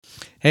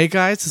Hey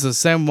guys, this is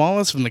Sam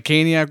Wallace from the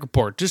Caniac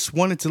Report. Just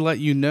wanted to let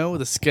you know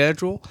the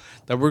schedule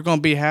that we're going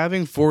to be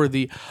having for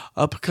the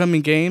upcoming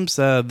games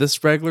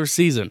this regular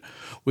season.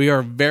 We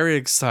are very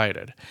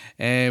excited,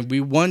 and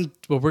what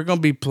we're going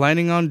to be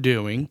planning on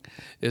doing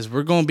is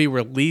we're going to be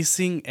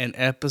releasing an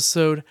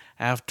episode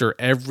after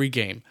every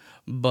game,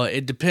 but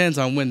it depends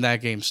on when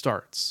that game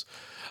starts.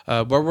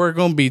 What we're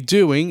going to be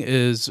doing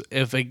is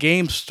if a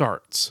game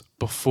starts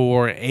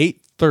before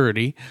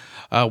 8:30,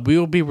 we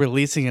will be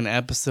releasing an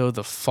episode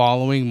the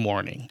following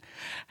morning.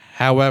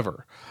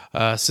 However,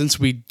 since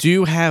we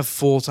do have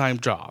full-time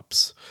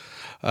jobs,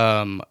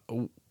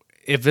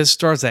 if it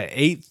starts at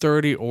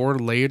 8:30 or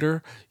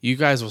later, you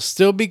guys will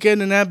still be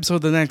getting an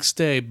episode the next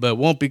day, but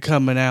won't be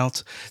coming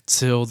out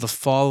till the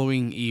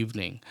following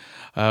evening.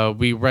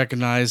 We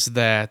recognize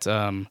that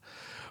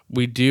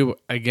we do,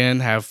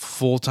 again, have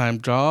full-time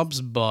jobs,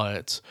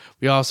 but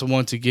we also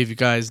want to give you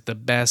guys the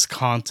best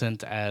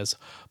content as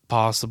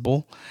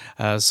possible.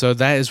 So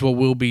that is what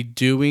we'll be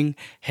doing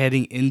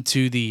heading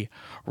into the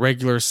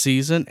regular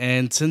season.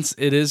 And since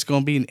it is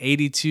going to be an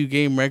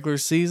 82-game regular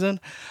season,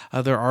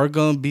 there are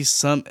going to be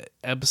some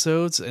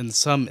episodes and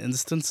some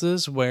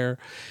instances where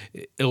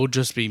it'll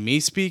just be me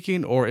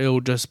speaking or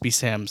it'll just be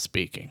Sam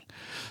speaking.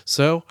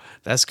 So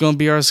that's going to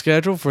be our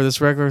schedule for this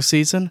regular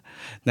season.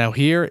 Now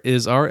here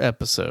is our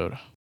episode.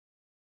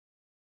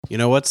 You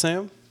know what,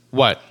 Sam?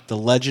 What? The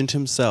legend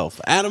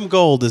himself, Adam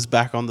Gold, is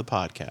back on the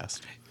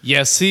podcast.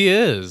 Yes, he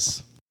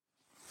is.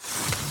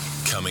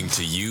 Coming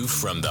to you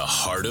from the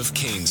heart of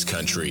Canes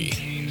country,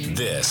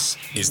 this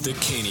is the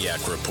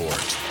Caniac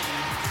Report.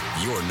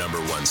 Your number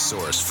one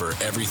source for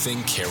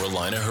everything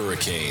Carolina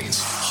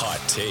Hurricanes, hot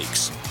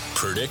takes,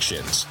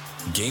 predictions,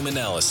 game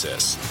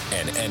analysis,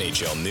 and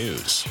NHL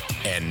news.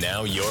 And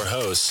now your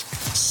hosts,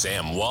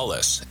 Sam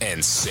Wallace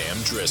and Sam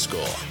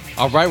Driscoll.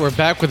 All right, we're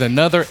back with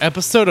another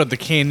episode of the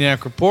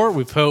Caniac Report.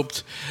 We've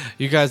hoped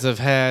you guys have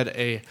had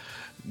a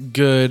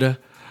good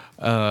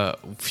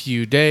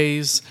few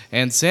days.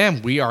 And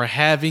Sam, we are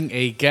having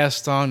a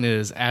guest on. It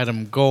is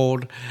Adam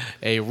Gold,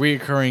 a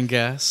recurring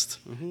guest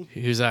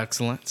who's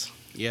excellent.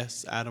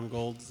 Yes, Adam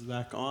Gold is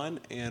back on,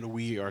 and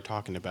we are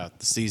talking about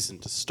the season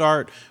to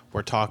start.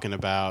 We're talking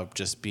about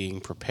just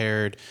being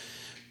prepared.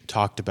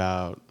 Talked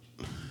about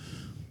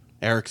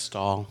Eric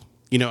Staal.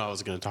 You know I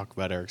was going to talk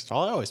about Eric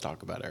Staal. I always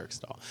talk about Eric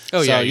Staal.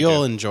 Oh, yeah,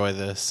 you'll enjoy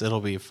this. It'll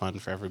be fun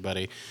for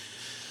everybody.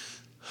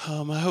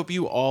 I hope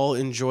you all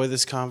enjoy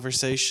this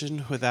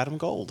conversation with Adam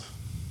Gold.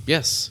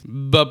 Yes,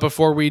 but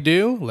before we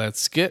do,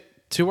 let's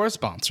get to our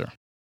sponsor.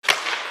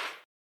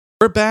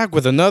 We're back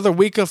with another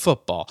week of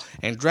football,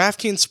 and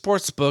DraftKings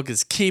Sportsbook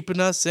is keeping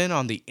us in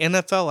on the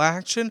NFL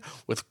action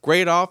with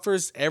great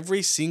offers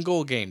every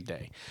single game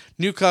day.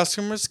 New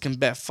customers can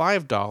bet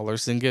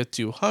 $5 and get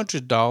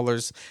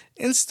 $200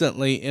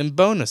 instantly in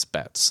bonus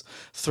bets.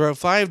 Throw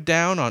 $5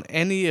 down on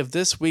any of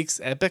this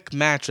week's epic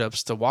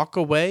matchups to walk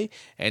away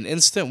an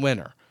instant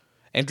winner.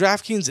 And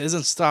DraftKings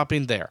isn't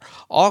stopping there.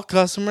 All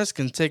customers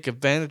can take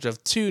advantage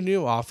of 2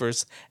 new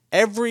offers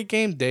every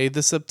game day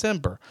this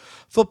September.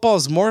 Football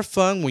is more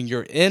fun when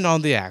you're in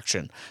on the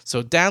action.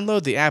 So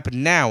download the app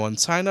now and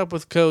sign up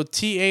with code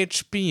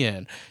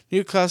THPN.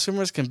 New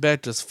customers can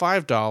bet just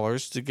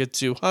 $5 to get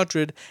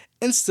 $200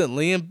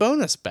 instantly in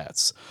bonus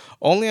bets.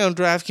 Only on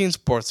DraftKings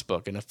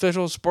Sportsbook, an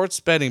official sports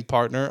betting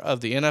partner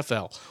of the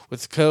NFL.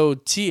 With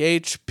code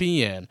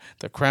THPN,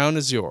 the crown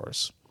is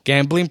yours.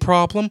 Gambling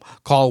problem?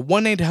 Call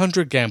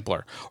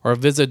 1-800-GAMBLER or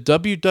visit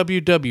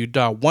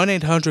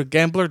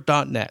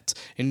www.1800gambler.net.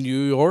 In New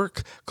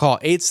York, call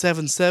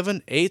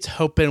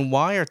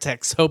 877-8-HOPE-NY or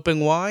text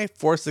HOPE-NY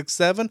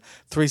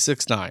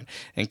 467-369.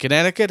 In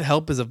Connecticut,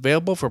 help is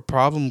available for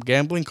problem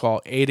gambling.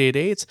 Call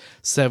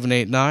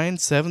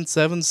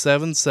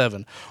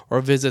 888-789-7777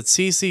 or visit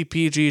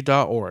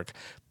ccpg.org.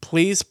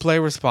 Please play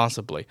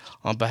responsibly.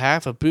 On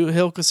behalf of Boot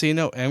Hill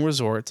Casino and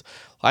Resort,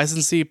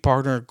 licensee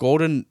partner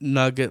Golden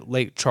Nugget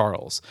Lake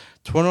Charles.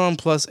 21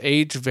 plus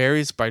age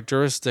varies by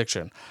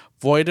jurisdiction.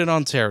 Void in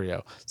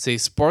Ontario. See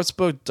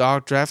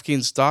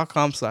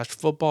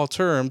sportsbook.draftkings.com/football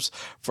terms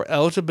for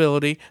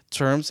eligibility,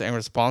 terms, and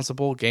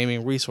responsible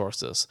gaming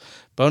resources.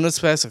 Bonus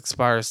bets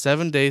expire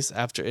 7 days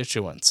after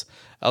issuance.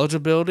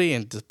 Eligibility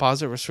and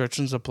deposit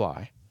restrictions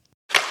apply.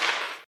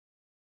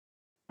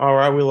 All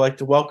right, we'd like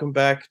to welcome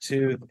back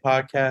to the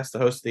podcast the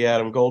host of the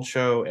Adam Gold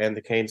Show and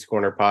the Canes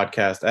Corner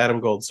podcast. Adam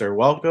Gold, sir,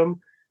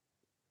 welcome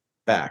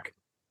back.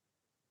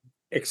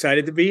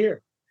 Excited to be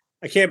here.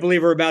 I can't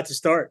believe we're about to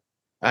start.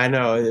 I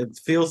know it's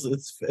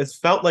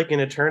felt like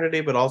an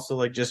eternity, but also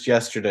like just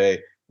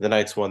yesterday the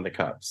Knights won the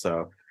cup.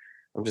 So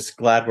I'm just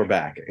glad we're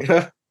back.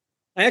 I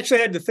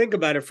actually had to think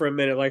about it for a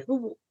minute. Like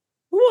who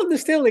won the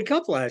Stanley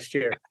Cup last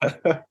year?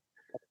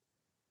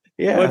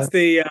 Yeah. Once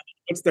the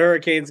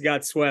Hurricanes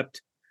got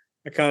swept.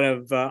 I kind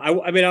of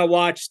I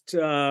watched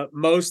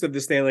most of the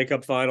Stanley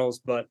Cup Finals,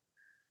 but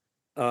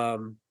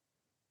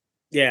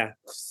yeah,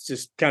 it's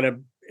just kind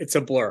of it's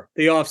a blur.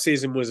 The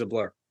offseason was a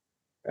blur.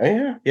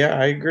 Yeah,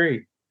 I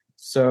agree.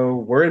 So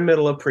we're in the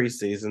middle of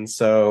preseason,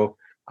 so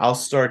I'll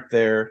start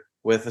there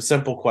with a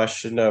simple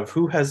question of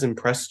who has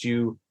impressed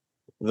you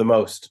the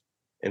most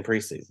in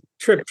preseason.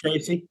 Trip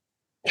Tracy.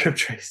 Trip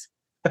Tracy.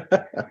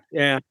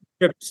 Yeah,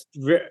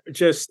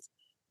 just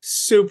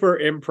super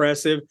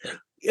impressive.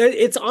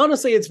 It's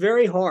honestly, it's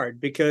very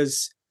hard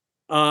because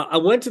I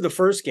went to the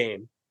first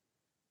game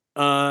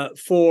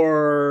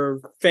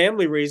for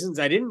family reasons.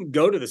 I didn't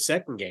go to the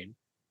second game.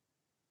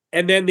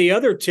 And then the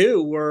other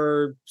two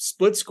were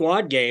split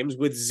squad games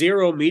with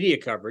zero media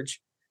coverage.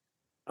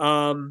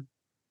 I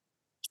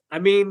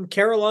mean,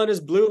 Carolina's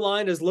blue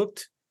line has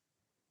looked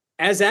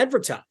as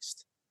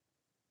advertised.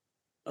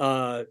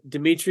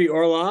 Dmitry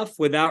Orlov,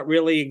 without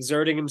really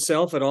exerting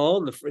himself at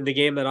all in the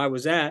game that I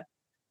was at,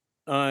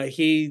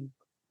 he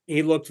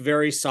looked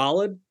very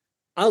solid.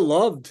 I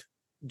loved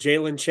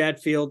Jalen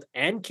Chatfield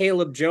and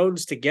Caleb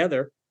Jones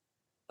together.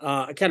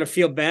 I kind of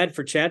feel bad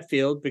for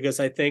Chatfield because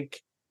I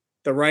think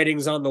the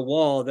writing's on the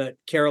wall that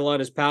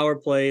Carolina's power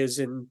play is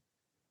in,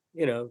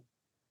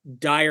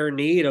 dire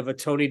need of a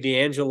Tony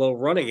DeAngelo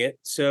running it.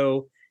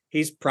 So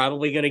he's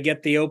probably going to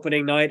get the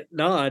opening night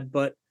nod,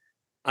 but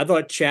I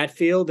thought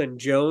Chatfield and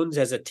Jones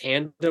as a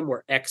tandem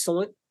were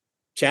excellent.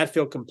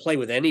 Chatfield can play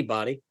with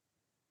anybody.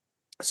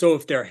 So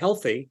if they're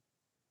healthy,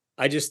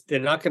 Rod's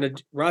not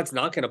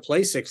going to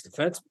play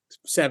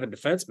seven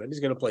defensemen. He's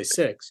going to play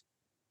six.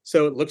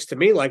 So it looks to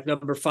me like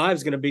number 5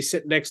 is going to be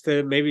sitting next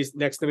to me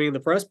in the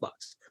press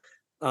box.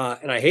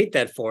 And I hate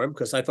that for him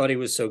because I thought he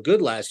was so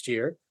good last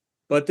year.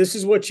 But this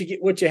is what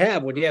you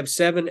have when you have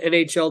 7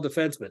 NHL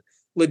defensemen,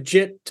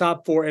 legit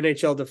top 4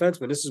 NHL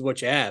defensemen. This is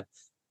what you have.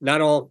 Not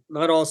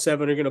all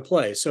 7 are going to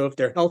play. So if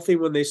they're healthy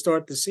when they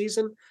start the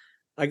season,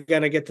 I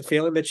gotta get the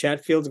feeling that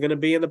Chatfield's going to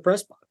be in the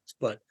press box.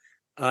 But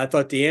I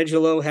thought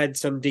DeAngelo had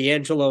some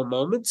DeAngelo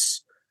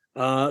moments.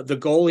 The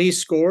goal he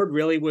scored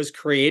really was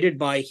created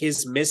by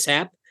his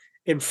mishap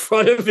in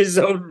front of his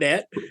own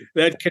net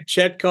that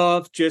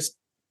Kochetkov just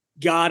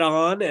got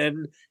on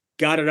and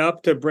got it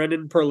up to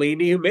Brendan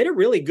Perlini, who made a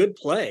really good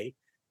play,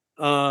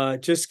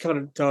 just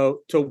kind of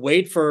to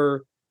wait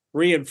for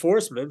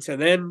reinforcements,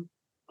 and then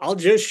I'll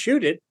just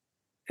shoot it.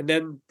 And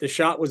then the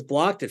shot was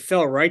blocked. It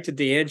fell right to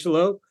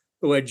DeAngelo,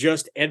 who had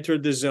just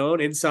entered the zone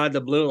inside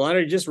the blue line.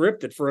 He just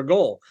ripped it for a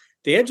goal.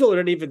 DeAngelo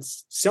didn't even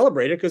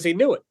celebrate it because he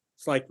knew it.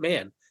 It's like,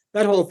 man,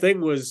 that whole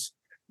thing was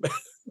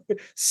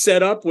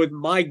set up with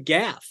my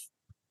gaff.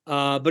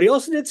 But he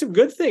also did some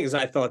good things,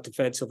 I thought,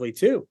 defensively,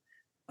 too.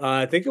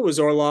 I think it was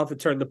Orlov that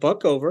turned the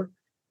puck over,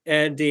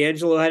 and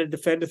DeAngelo had to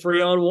defend a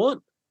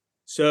 3-on-1.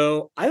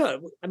 So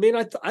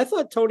I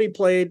thought Tony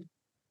played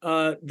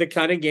the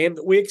kind of game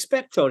that we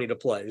expect Tony to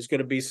play. There's going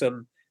to be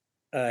some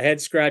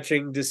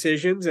head-scratching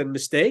decisions and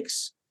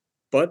mistakes,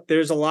 but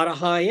there's a lot of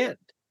high end.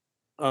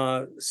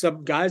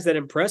 Some guys that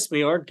impress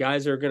me aren't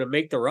guys that are going to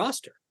make the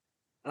roster.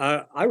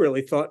 I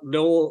really thought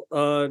Noel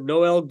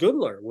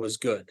Gunler was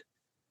good.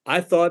 I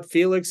thought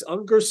Felix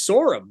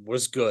Unger-Sorum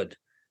was good.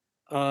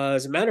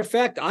 As a matter of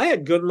fact, I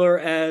had Gunler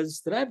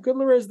as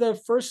the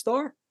first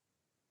or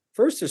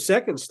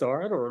second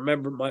star? I don't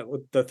remember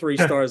the 3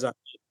 stars.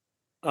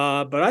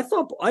 But I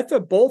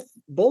thought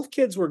both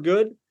kids were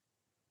good.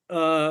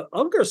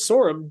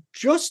 Unger-Sorum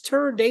just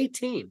turned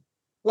 18,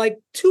 like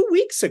 2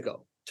 weeks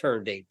ago.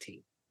 Turned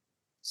 18.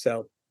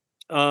 So,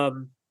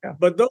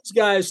 but those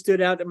guys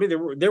stood out. I mean,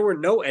 there were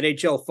no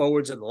NHL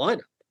forwards in the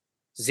lineup,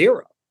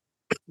 0.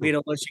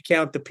 Unless you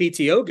count the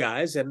PTO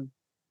guys, and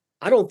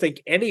I don't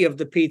think any of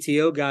the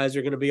PTO guys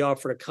are going to be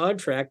offered a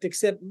contract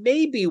except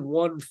maybe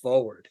one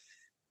forward.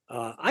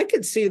 I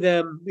could see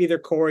them, either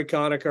Corey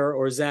Conacher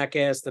or Zach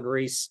Aston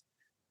Reese,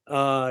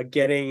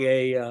 getting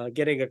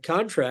a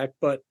contract,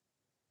 but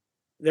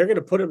they're going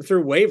to put them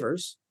through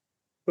waivers,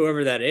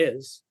 whoever that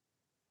is,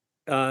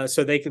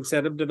 so they can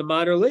send them to the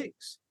minor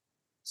leagues.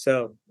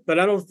 So, but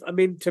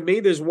to me,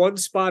 there's one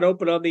spot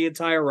open on the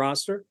entire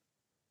roster.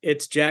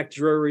 It's Jack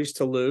Drury's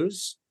to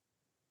lose.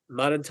 I'm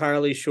not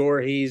entirely sure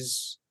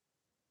he's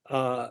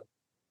the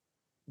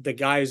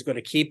guy who's going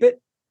to keep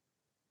it,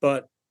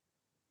 but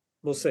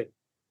we'll see.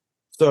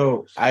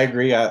 So I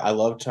agree. I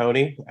love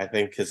Tony. I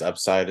think his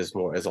upside is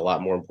a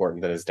lot more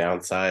important than his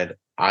downside.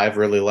 I've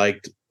really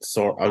liked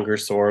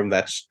Unger-Sorum.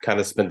 That's kind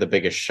of been the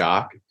biggest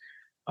shock.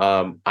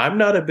 I'm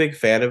not a big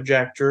fan of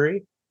Jack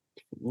Drury.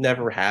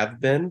 Never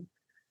have been.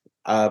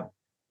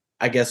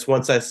 I guess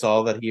once I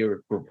saw that he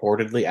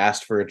reportedly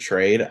asked for a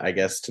trade, I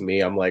guess to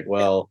me, I'm like,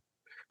 well,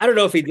 I don't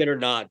know if he did or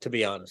not, to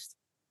be honest.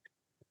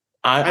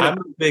 I'm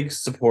a big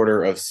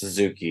supporter of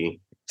Suzuki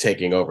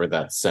taking over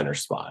that center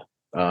spot.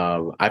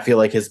 I feel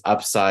like his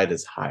upside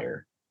is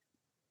higher.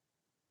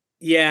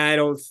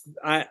 Yeah,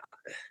 I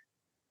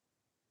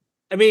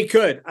mean, he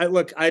could.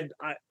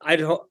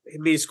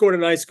 He scored a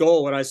nice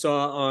goal when I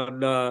saw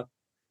on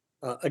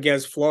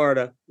against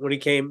Florida when he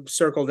came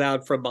circled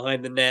out from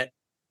behind the net.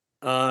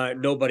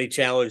 Nobody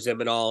challenged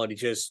him at all, and he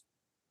just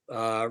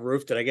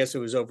roofed it. I guess it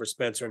was over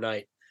Spencer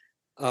Knight.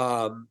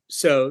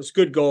 So it's a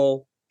good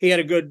goal. He had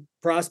a good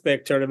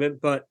prospect tournament,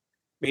 but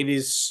I mean,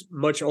 he's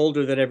much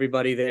older than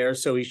everybody there,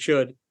 so he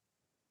should.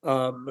 He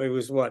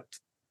was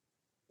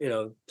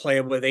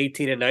playing with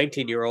 18 and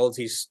 19-year-olds.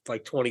 He's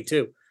like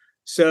 22.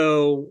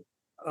 So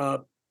I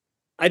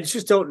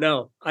just don't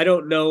know. I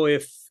don't know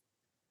if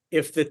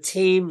if the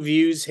team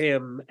views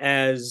him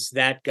as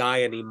that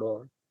guy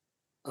anymore.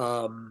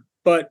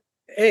 But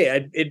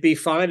hey, it'd be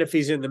fine if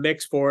he's in the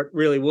mix for it.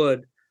 Really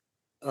would.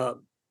 But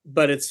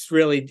I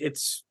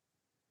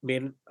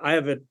mean, I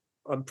have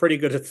on pretty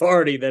good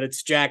authority that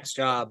it's Jack's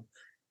job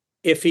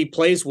if he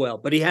plays well,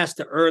 but he has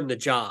to earn the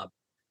job.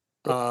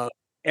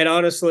 And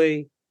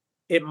honestly,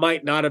 it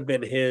might not have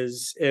been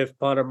his if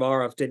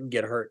Ponomarev didn't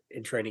get hurt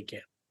in training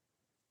camp.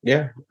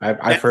 Yeah,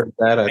 I've heard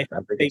that. I think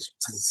they it's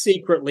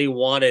secretly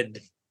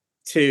wanted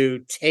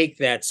to take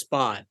that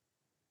spot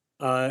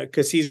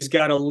because he's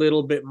got a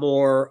little bit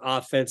more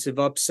offensive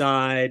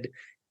upside,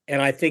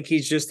 and I think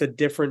he's just a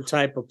different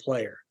type of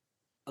player.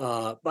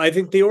 I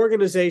think the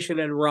organization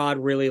and Rod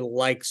really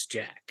likes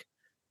Jack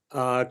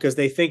because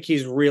they think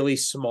he's really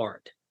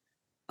smart.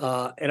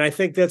 And I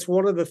think that's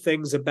one of the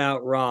things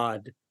about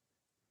Rod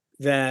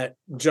that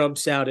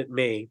jumps out at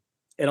me.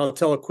 And I'll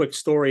tell a quick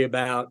story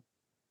about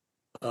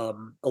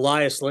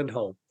Elias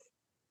Lindholm.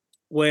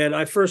 When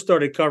I first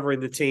started covering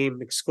the team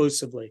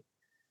exclusively,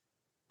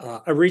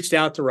 I reached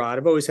out to Rod.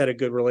 I've always had a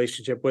good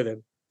relationship with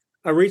him.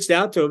 I reached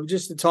out to him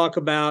just to talk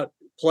about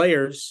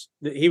players.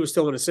 He was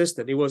still an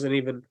assistant. He wasn't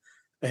even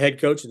a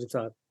head coach at the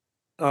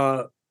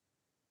time.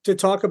 To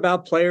talk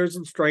about players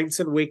and strengths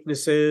and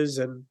weaknesses.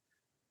 And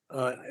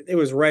it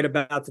was right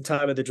about the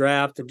time of the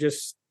draft, and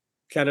just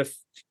kind of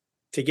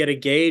to get a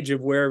gauge of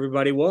where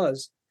everybody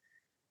was.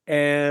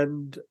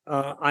 And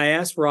I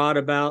asked Rod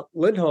about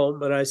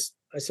Lindholm, and I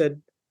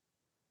said,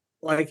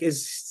 like,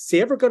 is he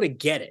ever going to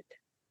get it?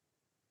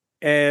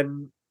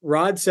 And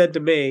Rod said to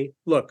me,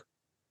 look,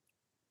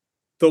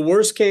 the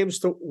worst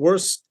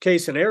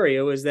case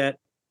scenario is that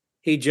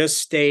he just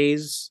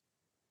stays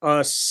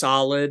a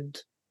solid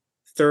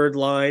third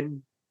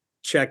line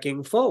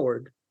checking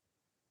forward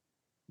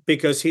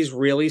because he's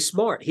really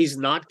smart. He's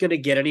not going to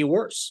get any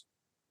worse.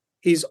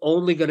 He's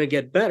only going to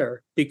get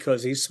better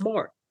because he's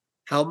smart.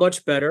 How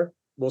much better?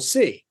 We'll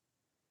see.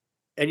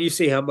 And you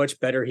see how much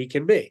better he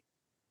can be.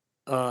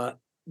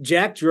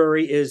 Jack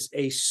Drury is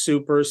a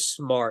super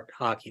smart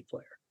hockey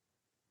player.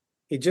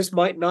 He just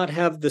might not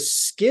have the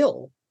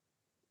skill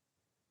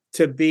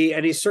to be,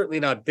 and he's certainly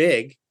not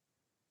big,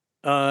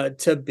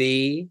 to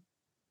be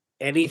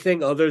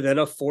anything other than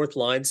a fourth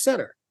line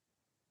center.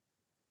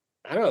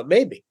 I don't know,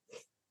 maybe.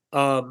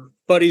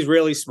 But he's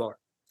really smart.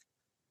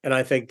 And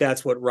I think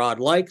that's what Rod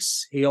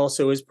likes. He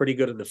also is pretty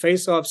good in the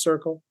faceoff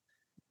circle.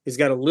 He's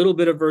got a little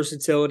bit of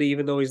versatility,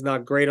 even though he's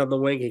not great on the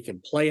wing. He can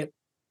play it.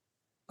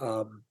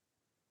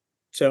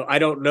 So I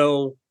don't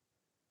know.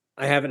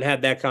 I haven't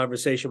had that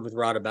conversation with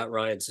Rod about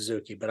Ryan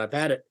Suzuki, but I've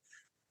had it.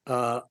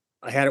 I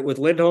had it with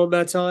Lindholm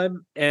that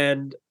time,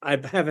 and I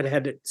haven't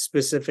had it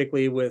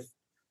specifically with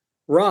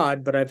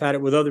Rod, but I've had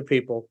it with other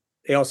people.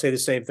 They all say the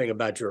same thing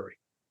about Drury.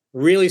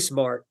 Really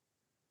smart.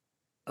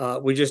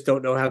 We just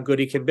don't know how good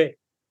he can be.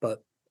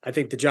 But I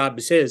think the job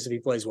is his if he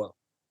plays well.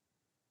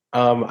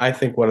 I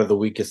think one of the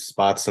weakest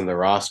spots in the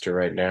roster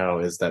right now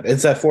is that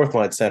it's that fourth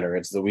line center.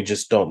 It's that we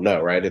just don't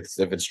know, right? If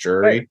it's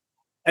Drury. Right.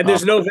 And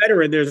there's no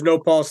veteran. There's no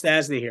Paul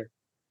Stastny here.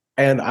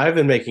 And I've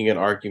been making an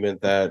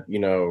argument that,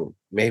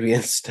 maybe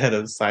instead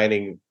of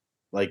signing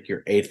like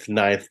your 8th,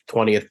 9th,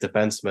 20th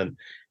defenseman,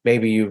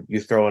 maybe you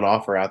throw an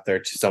offer out there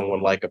to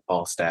someone like a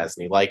Paul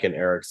Stastny, like an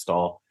Eric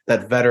Stahl,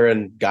 that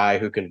veteran guy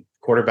who can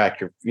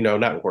quarterback your,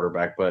 not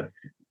quarterback, but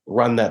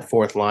run that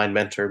fourth line,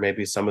 mentor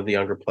maybe some of the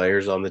younger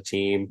players on the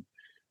team,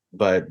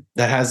 but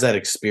that has that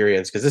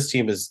experience, because this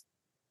team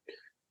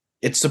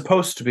it's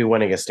supposed to be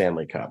winning a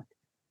Stanley Cup.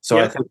 So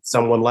I think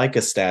someone like a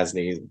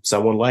Stastny,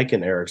 someone like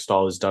an Eric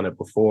Stahl who's done it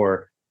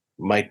before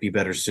might be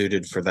better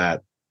suited for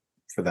that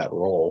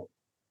role.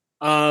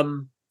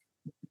 I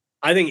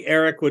think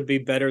Eric would be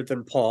better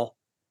than Paul.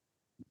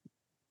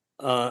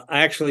 I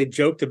actually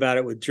joked about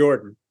it with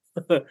Jordan.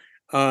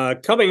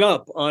 Coming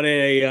up on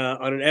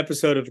an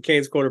episode of the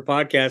Canes Corner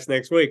podcast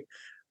next week,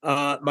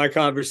 my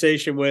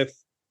conversation with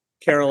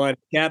Carolina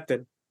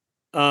captain.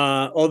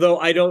 Although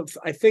I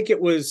think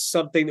it was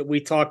something that we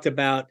talked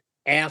about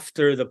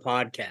after the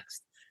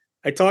podcast.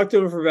 I talked to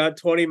him for about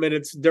 20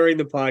 minutes during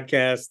the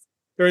podcast,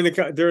 during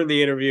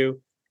the interview,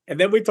 and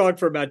then we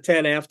talked for about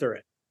 10 after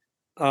it.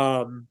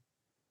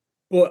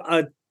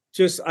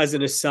 Just as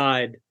an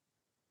aside,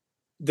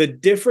 the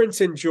difference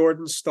in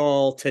Jordan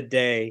Stahl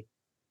today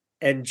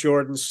and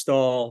Jordan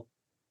Stahl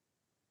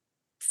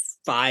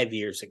 5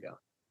 years ago,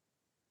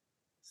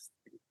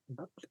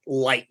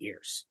 light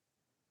years.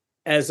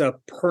 As a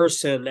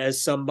person,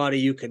 as somebody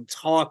you can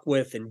talk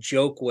with and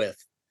joke with,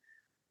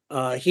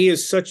 he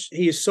is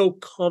so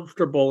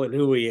comfortable in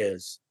who he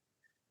is.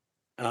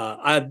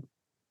 I'm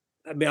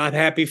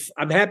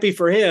happy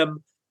for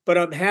him, but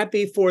I'm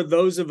happy for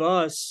those of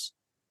us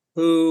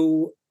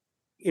who,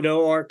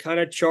 are kind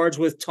of charged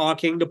with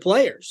talking to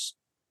players,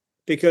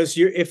 because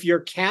if your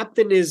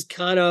captain is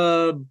kind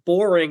of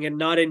boring and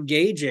not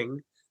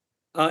engaging,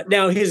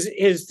 now his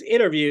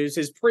interviews,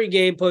 his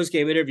pre-game,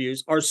 post-game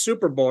interviews are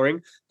super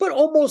boring, but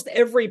almost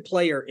every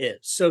player is.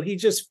 So he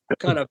just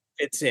kind of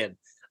fits in.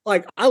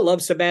 Like, I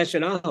love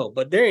Sebastian Aho,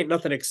 but there ain't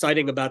nothing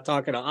exciting about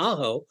talking to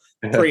Aho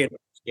pre and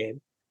post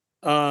game.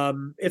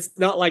 It's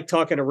not like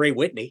talking to Ray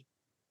Whitney.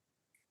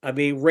 I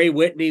mean, Ray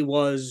Whitney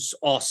was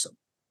awesome.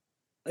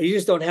 You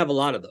just don't have a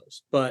lot of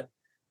those. But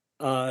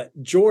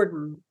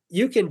Jordan,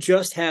 you can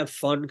just have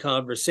fun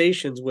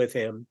conversations with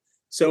him.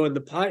 So in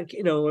the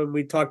when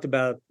we talked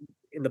about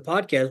in the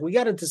podcast, we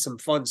got into some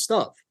fun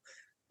stuff.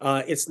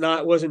 It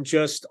wasn't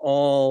just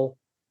all.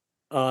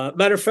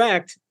 Matter of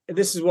fact, and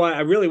this is why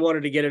I really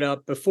wanted to get it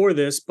up before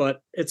this,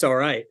 but it's all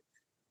right.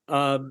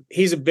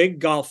 He's a big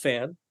golf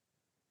fan,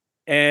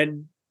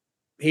 and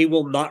he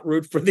will not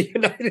root for the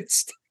United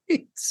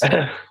States.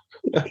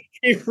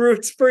 He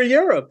roots for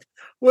Europe,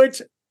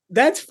 which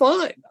that's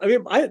fine. I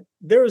mean,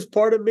 there was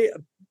part of me.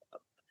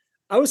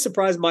 I was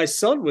surprised my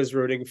son was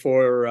rooting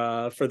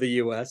for the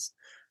U.S.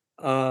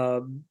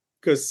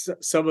 Because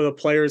some of the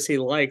players he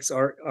likes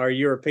are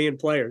European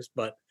players,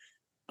 but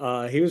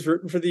he was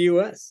rooting for the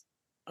U.S.,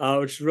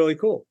 which is really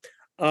cool.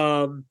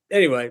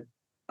 Anyway,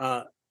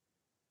 what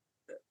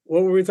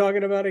were we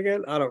talking about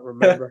again? I don't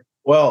remember.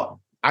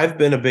 Well, I've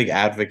been a big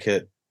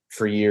advocate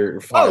for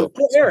years.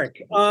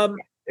 Eric.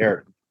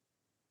 Eric.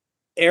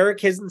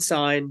 Eric hasn't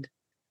signed.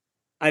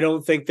 I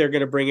don't think they're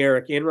going to bring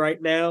Eric in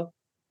right now.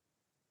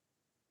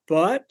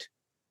 But,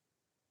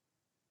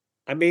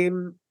 I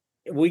mean,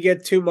 we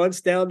get 2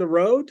 months down the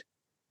road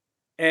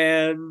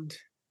and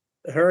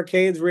the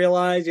Hurricanes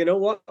realize, you know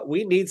what?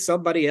 We need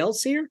somebody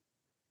else here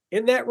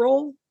in that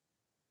role.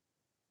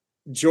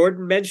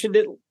 Jordan mentioned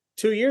it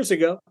 2 years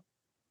ago.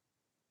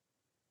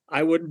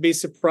 I wouldn't be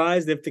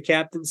surprised if the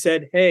captain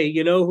said, hey,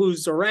 you know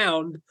who's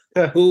around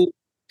who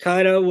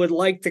kind of would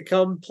like to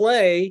come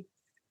play,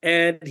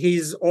 and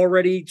he's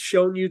already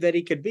shown you that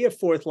he could be a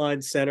fourth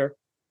line center.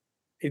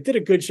 He did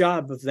a good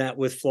job of that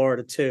with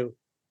Florida too.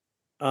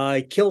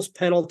 He kills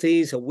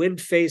penalties, he'll win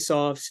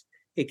faceoffs,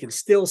 he can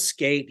still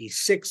skate, he's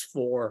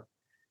 6'4".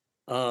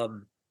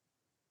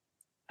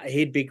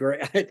 He'd be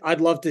great.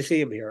 I'd love to see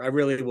him here. I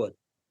really would.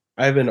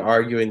 I've been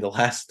arguing the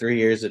last 3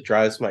 years. It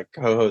drives my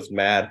co-host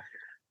mad.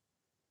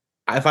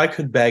 If I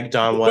could beg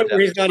Don Waddell,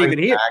 he's not even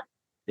here.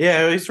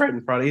 Yeah, he's right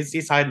in front.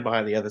 He's hiding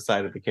behind the other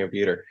side of the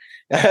computer.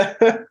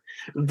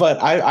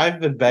 But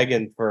I've been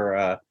begging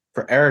for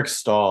Eric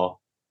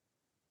Staal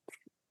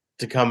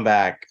to come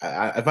back.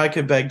 If I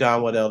could beg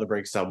Don Waddell to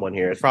bring someone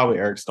here, it's probably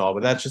Eric Staal.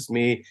 But that's just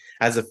me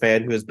as a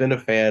fan who has been a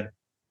fan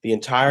the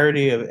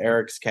entirety of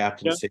Eric's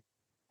captaincy. Yeah.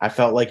 I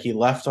felt like he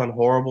left on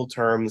horrible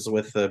terms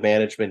with the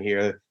management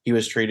here. He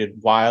was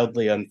treated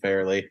wildly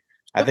unfairly.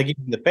 I think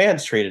even the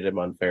fans treated him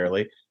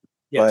unfairly.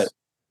 Yes. But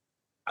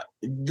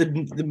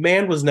the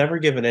man was never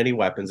given any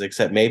weapons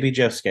except maybe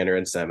Jeff Skinner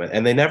and Semin,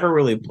 and they never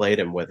really played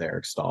him with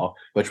Eric Staal,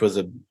 which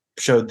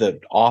showed the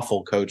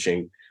awful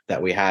coaching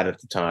that we had at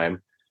the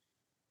time.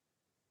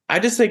 I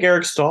just think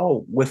Eric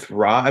Staal with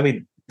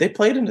they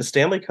played in a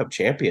Stanley Cup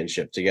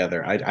championship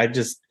together.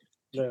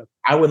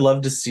 I would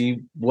love to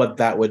see what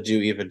that would do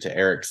even to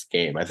Eric's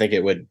game. I think he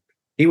would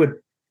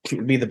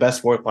be the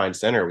best fourth line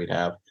center we'd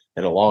have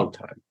in a long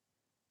time.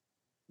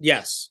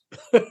 Yes.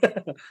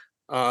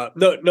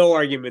 No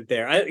argument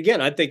there.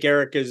 I think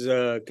Eric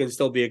can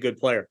still be a good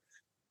player.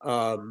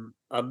 I'm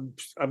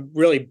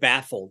really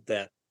baffled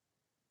that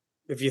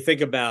if you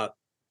think about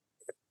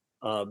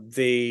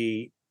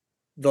the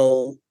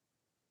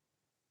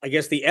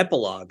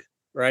epilogue,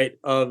 right,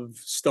 of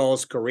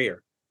Staal's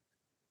career.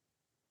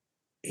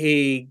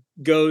 He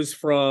goes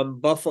from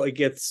Buffalo.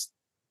 Was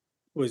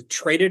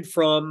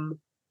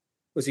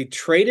he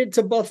traded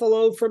to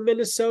Buffalo from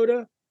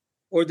Minnesota,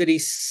 or did he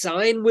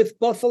sign with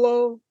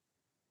Buffalo?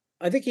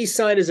 I think he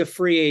signed as a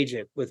free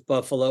agent with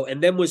Buffalo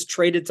and then was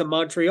traded to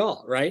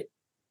Montreal, right?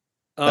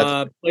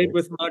 Played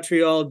with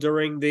Montreal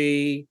during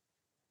the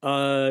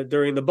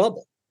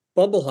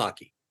bubble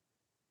hockey.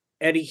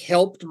 And he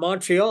helped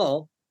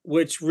Montreal,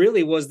 which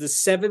really was the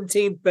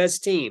 17th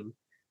best team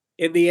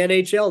in the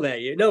NHL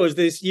that year. No, it was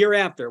this year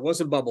after. It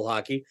wasn't bubble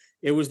hockey.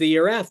 It was the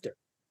year after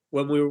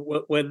when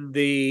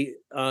we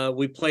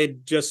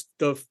played just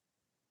the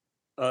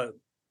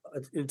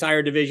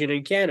entire division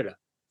in Canada.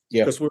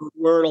 Yeah, because we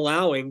weren't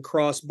allowing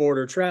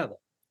cross-border travel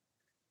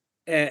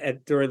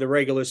during the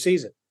regular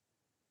season.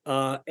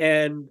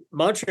 And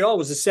Montreal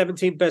was the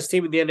 17th best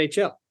team in the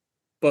NHL.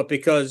 But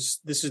because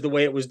this is the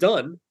way it was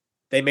done,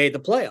 they made the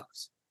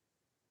playoffs.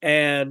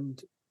 And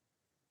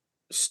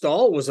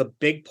Staal was a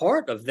big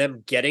part of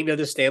them getting to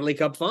the Stanley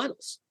Cup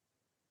Finals.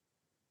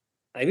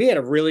 I mean, he had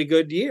a really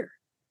good year.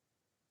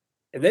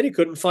 And then he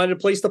couldn't find a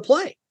place to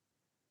play.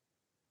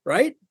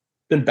 Right?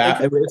 It's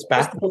back.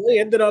 He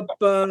ended up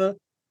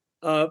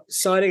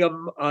signing a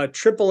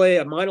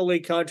AAA, a minor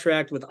league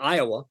contract with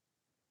Iowa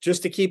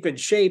just to keep in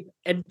shape,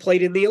 and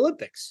played in the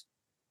Olympics.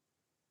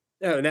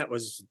 And that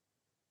was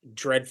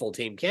dreadful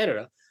Team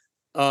Canada,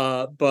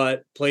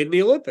 but played in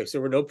the Olympics.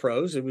 There were no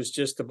pros. It was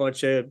just a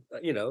bunch of,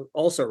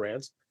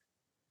 also-rans.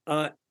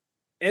 And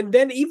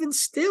then even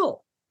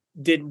still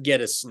didn't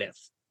get a sniff.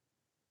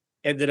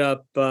 Ended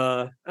up,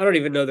 I don't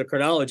even know the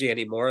chronology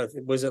anymore.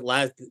 Was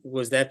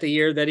that the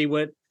year that he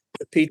went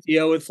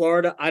PTO with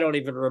Florida? I don't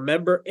even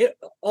remember it.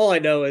 All I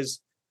know is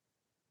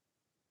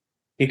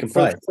he can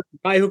play. A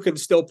guy who can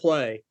still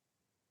play,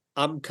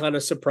 I'm kind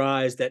of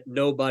surprised that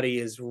nobody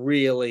has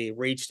really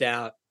reached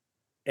out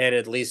and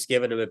at least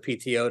given him a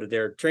PTO to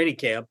their training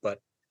camp. But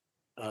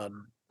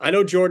I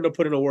know Jordan will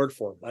put in a word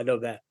for him. I know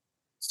that.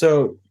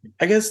 So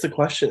I guess the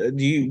question: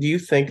 do you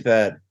think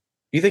that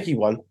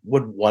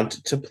would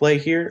want to play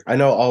here? I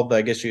know all the,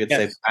 I guess you could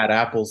say, Yes. bad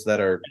apples that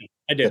are.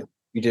 I do.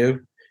 You do?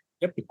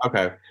 Yep.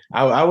 Okay.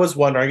 I was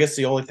wondering. I guess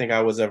the only thing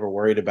I was ever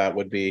worried about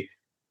would be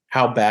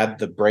how bad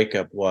the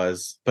breakup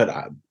was, but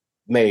I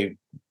may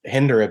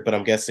hinder it. But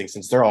I'm guessing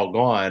since they're all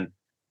gone,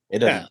 it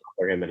doesn't Yeah.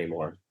 bother him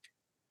anymore.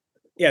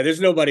 Yeah,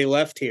 there's nobody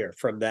left here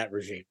from that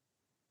regime.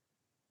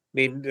 I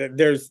mean,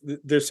 there's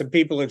some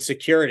people in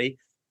security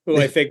who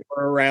I think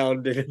were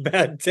around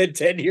about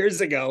 10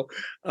 years ago.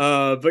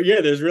 But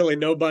yeah, there's really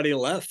nobody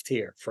left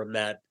here from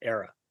that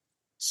era.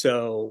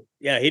 So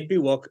yeah, he'd be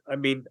welcome. I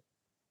mean,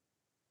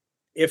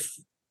 if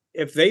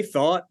they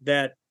thought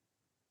that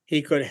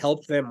he could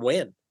help them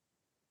win,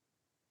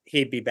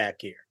 he'd be back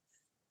here.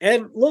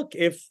 And look,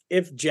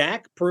 if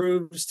Jack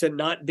proves to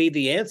not be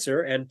the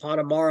answer and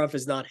Ponomarev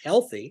is not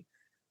healthy,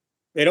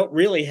 they don't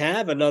really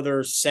have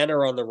another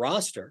center on the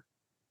roster.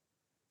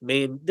 I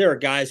mean, there are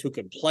guys who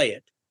can play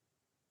it.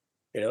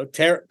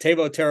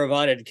 Teuvo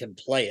Teravainen can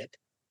play it.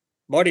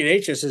 Marty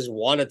Necas has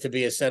wanted to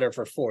be a center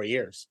for 4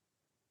 years.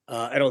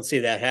 I don't see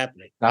that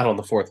happening. Not on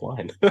the fourth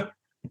line.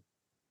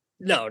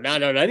 No,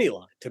 not on any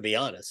line, to be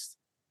honest.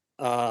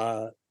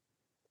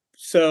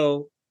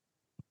 So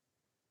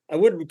I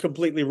wouldn't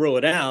completely rule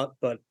it out,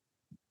 but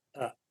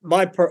I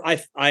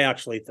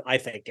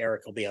think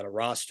Eric will be on a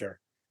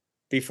roster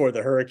before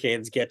the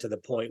Hurricanes get to the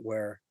point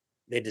where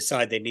they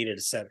decide they needed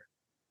a center.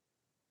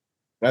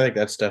 I think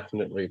that's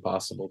definitely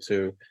possible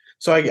too.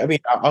 So I mean,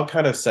 I'll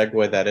kind of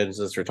segue that in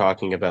since we're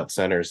talking about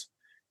centers.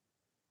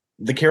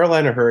 The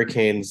Carolina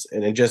Hurricanes,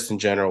 and just in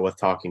general, with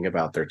talking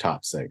about their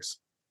top six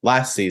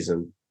last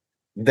season,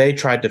 they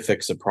tried to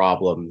fix a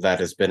problem that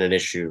has been an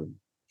issue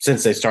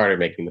since they started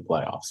making the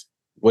playoffs,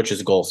 which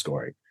is goal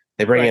scoring.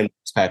 They bring in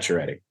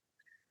Pacioretty.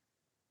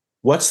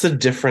 What's the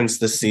difference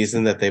this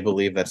season that they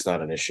believe that's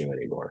not an issue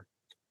anymore?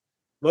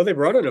 Well, they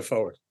brought in a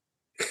forward.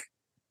 I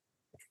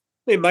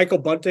mean, Michael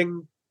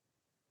Bunting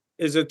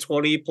is a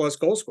 20-plus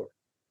goal scorer.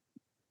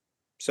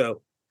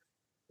 So,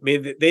 I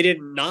mean, they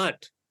did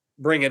not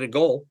bring in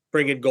goal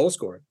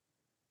scoring.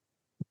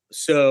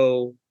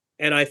 So,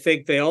 and I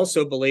think they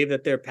also believe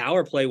that their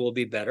power play will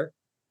be better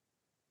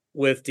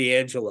with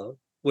DeAngelo,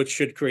 which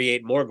should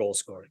create more goal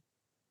scoring.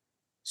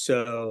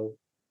 So,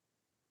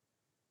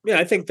 yeah,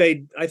 I think they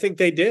did. I think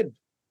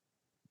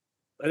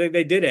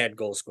they did add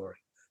goal scoring.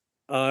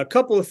 A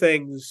couple of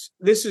things.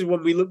 This is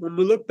when we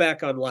look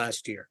back on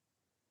last year.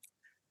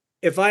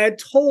 If I had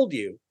told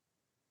you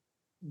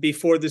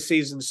before the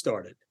season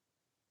started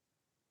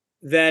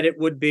that it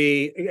would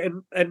be,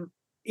 and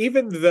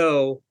even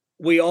though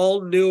we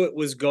all knew it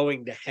was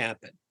going to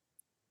happen,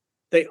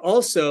 they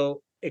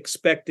also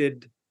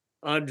expected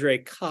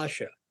Ondrej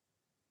Kase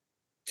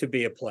to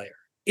be a player,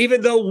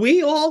 even though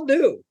we all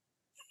knew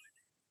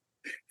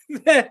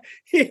that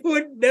he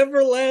would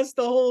never last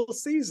the whole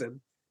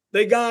season.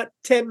 They got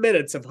 10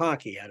 minutes of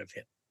hockey out of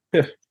him.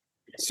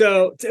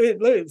 So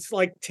it's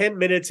like 10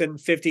 minutes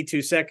and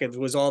 52 seconds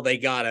was all they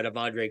got out of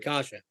Ondrej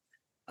Kase.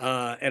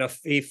 And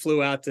he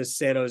flew out to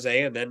San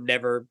Jose and then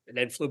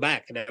flew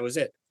back, and that was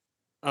it.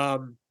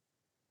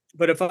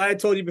 But if I had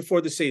told you before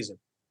the season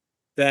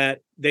that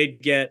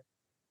they'd get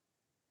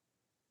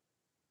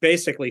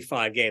basically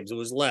 5 games, it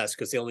was less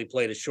because they only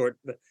played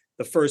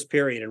the first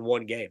period in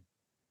 1 game,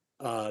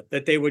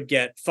 that they would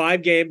get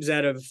 5 games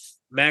out of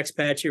Max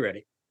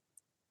Pacioretty.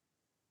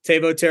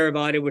 Teuvo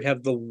Teravainen would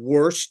have the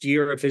worst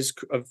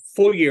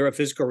full year of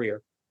his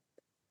career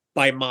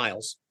by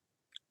miles.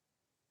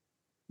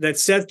 That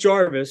Seth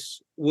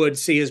Jarvis would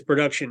see his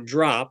production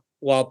drop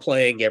while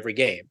playing every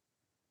game.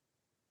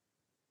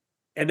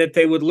 And that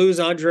they would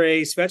lose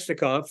Andrei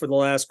Svechnikov for the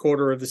last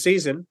quarter of the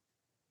season.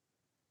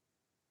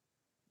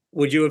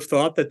 Would you have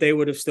thought that they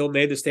would have still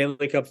made the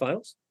Stanley Cup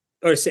Finals?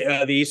 Or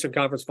the Eastern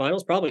Conference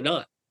Finals? Probably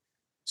not.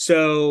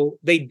 So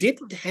they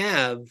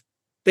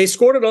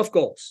scored enough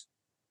goals.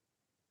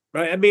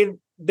 Right? I mean,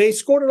 they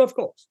scored enough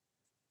goals.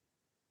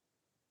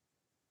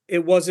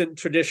 It wasn't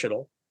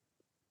traditional.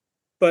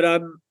 But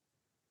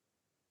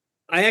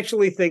I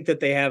actually think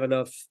that they have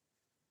enough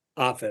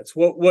offense.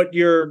 What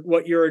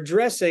you're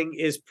addressing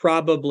is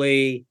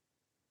probably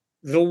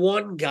the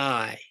one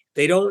guy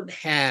they don't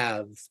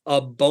have a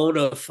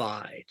bona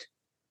fide,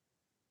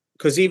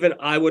 because even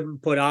I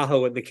wouldn't put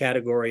Aho in the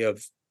category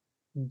of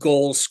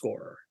goal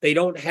scorer. They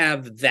don't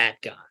have that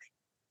guy.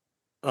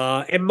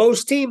 And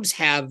most teams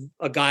have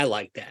a guy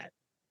like that.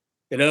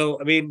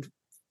 I mean,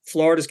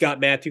 Florida's got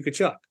Matthew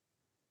Tkachuk.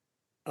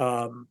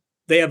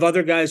 They have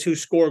other guys who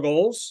score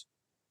goals,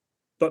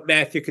 but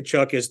Matthew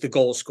Tkachuk is the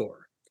goal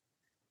scorer.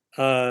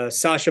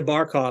 Sasha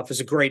Barkov is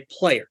a great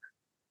player,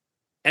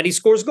 and he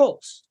scores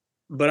goals.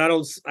 But I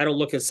don't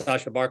look at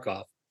Sasha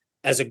Barkov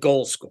as a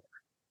goal scorer.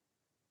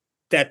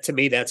 That, to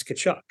me, that's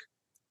Tkachuk.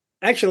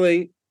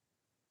 Actually,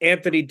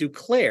 Anthony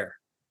Duclair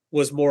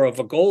was more of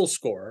a goal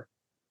scorer,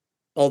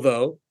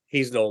 although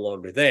he's no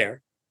longer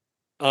there.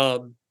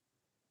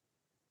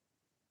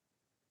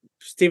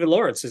 Stephen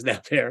Lawrence is now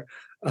there,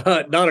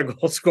 not a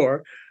goal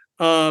scorer.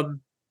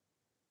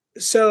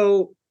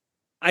 So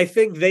I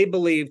think they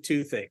believe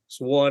two things.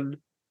 One,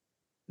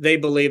 they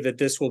believe that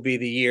this will be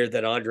the year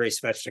that Andrei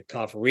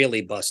Svechnikov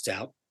really busts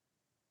out,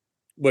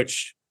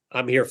 which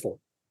I'm here for.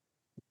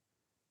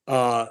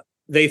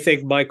 They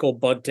think Michael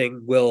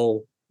Bunting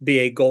will be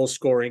a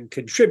goal-scoring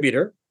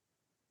contributor,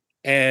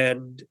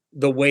 and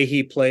the way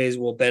he plays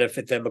will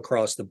benefit them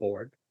across the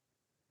board.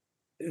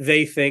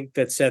 They think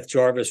that Seth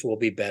Jarvis will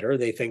be better.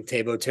 They think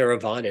Teuvo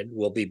Teravainen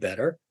will be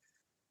better.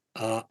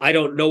 I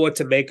don't know what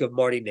to make of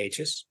Marty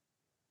Necas.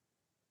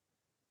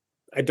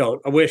 I don't.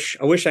 I wish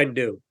I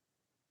knew.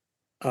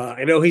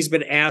 I know he's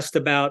been asked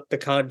about the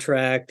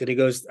contract, and he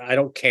goes, "I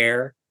don't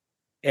care,"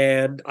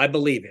 and I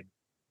believe him.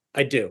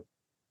 I do.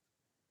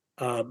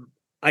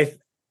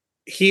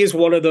 He is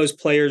one of those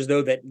players,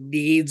 though, that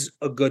needs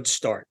a good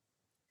start.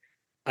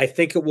 I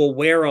think it will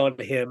wear on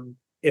him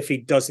if he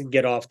doesn't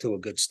get off to a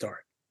good start.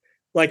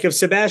 Like if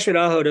Sebastian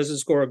Aho doesn't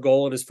score a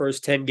goal in his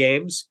first 10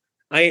 games,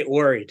 I ain't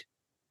worried.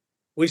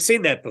 We've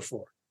seen that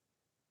before.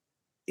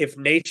 If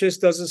Necas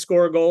doesn't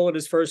score a goal in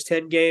his first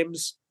 10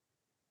 games,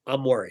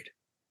 I'm worried.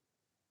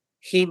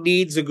 He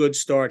needs a good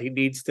start. He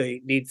needs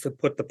to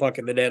put the puck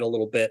in the net a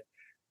little bit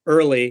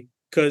early,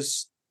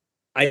 because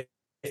I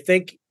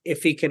think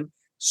if he can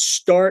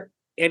start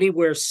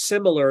anywhere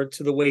similar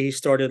to the way he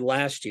started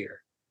last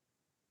year,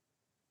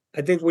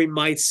 I think we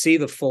might see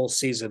the full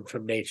season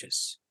from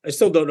Necas. I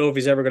still don't know if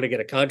he's ever going to get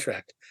a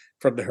contract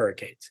from the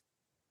Hurricanes,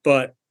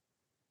 but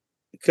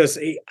because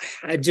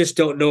I just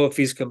don't know if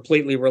he's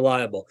completely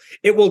reliable.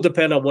 It will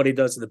depend on what he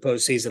does in the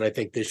postseason, I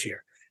think, this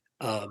year.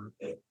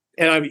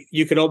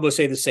 You can almost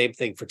say the same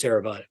thing for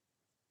Teravainen.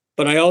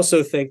 But I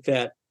also think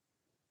that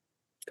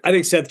I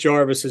think Seth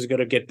Jarvis is going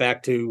to get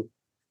back to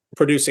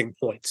producing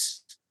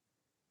points.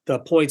 The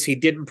points he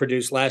didn't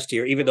produce last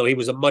year, even though he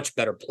was a much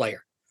better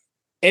player.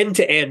 End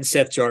to end,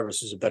 Seth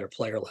Jarvis was a better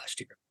player last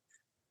year.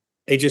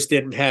 He just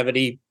didn't have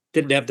the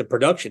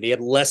production. He had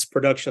less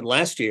production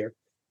last year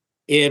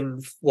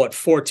in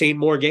 14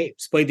 more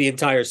games, played the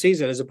entire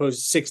season as opposed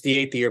to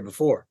 68 the year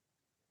before.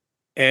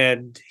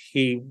 And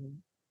he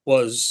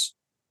just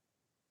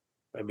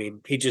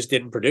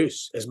didn't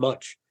produce as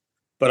much.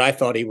 But I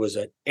thought he was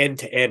an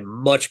end-to-end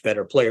much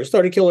better player.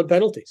 Started killing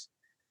penalties.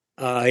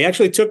 He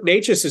actually took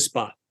Necas'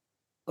 spot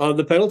on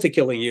the penalty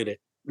killing unit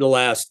in the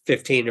last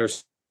 15 or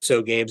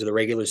so games of the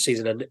regular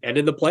season and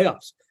in the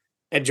playoffs.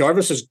 And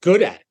Jarvis is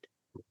good at it.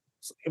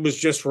 It was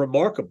just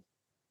remarkable.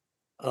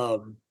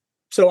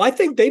 So I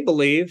think they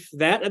believe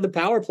that and the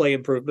power play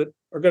improvement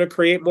are going to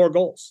create more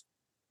goals.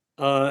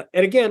 And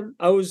again,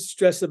 I was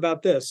stressed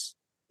about this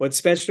when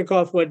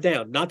Svechnikov went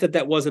down. Not that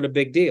that wasn't a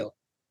big deal.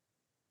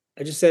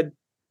 I just said,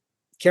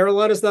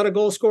 Carolina's not a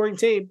goal-scoring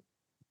team.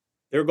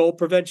 They're a goal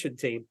prevention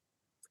team.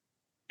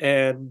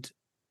 And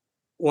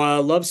while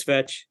I love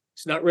Svech,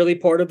 it's not really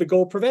part of the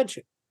goal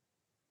prevention.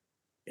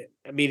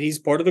 I mean, he's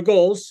part of the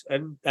goals,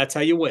 and that's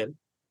how you win.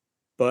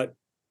 But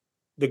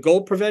the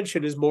goal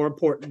prevention is more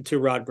important to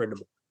Rod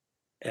Brind'Amour.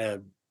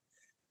 And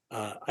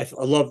I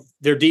love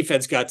their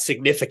defense got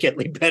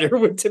significantly better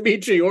with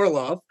Dmitry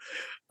Orlov.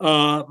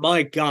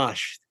 My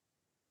gosh.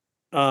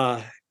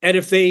 And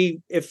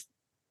if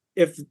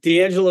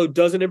D'Angelo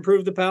doesn't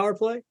improve the power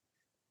play,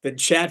 then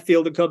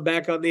Chatfield will come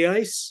back on the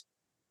ice,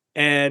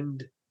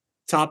 and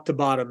top to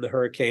bottom, the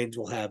Hurricanes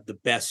will have the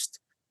best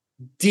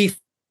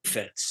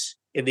defense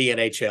in the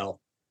NHL,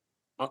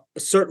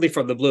 certainly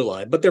from the blue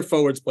line, but their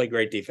forwards play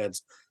great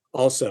defense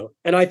also.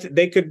 And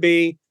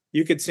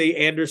you could see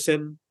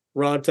Anderson,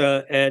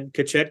 Ranta, and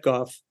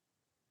Kochetkov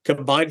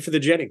combined for the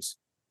Jennings.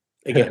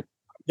 Again,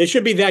 they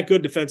should be that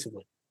good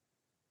defensively.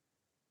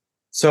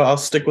 So I'll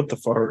stick with the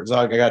forwards.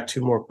 I got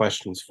two more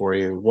questions for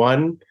you.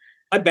 One,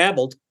 I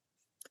babbled.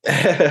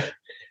 Jesperi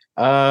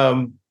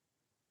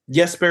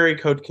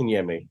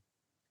Kotkaniemi.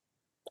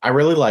 I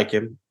really like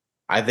him.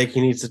 I think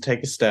he needs to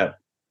take a step.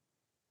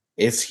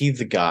 Is he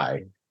the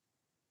guy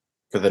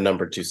for the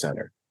number 2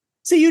 center?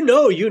 See, you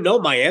know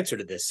my answer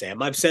to this,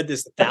 Sam. I've said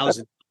this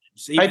 1,000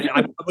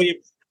 times.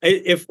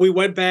 If we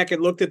went back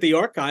and looked at the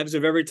archives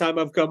of every time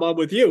I've come on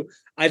with you,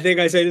 I think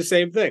I say the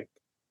same thing.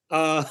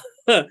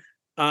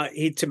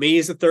 He, to me,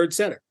 is a third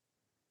center.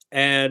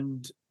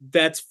 And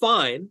that's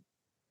fine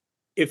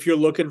if you're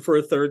looking for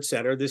a third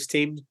center. This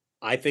team,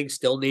 I think,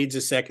 still needs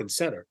a second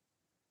center.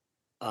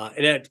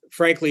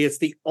 Frankly, it's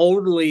the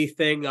only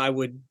thing I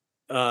would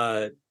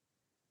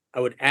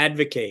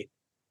advocate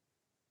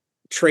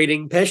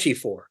trading Pesce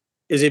for,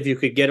 is if you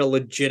could get a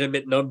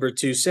legitimate number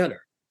 2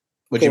 center.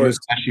 Would you move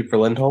Pesce for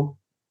Lindholm?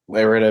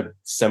 We're in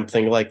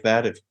something like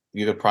that. If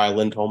you could pry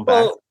Lindholm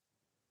back. Well,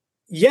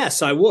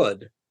 yes, I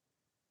would.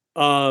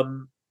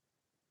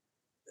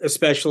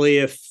 Especially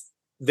if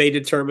they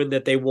determine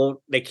that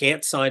they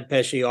can't sign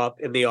Pesce off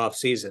in the off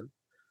season.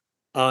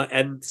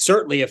 And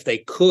certainly if they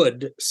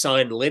could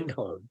sign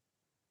Lindholm.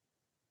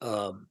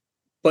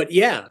 But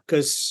yeah,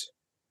 because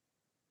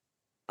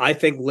I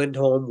think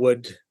Lindholm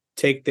would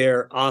take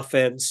their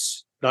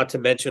offense, not to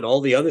mention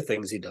all the other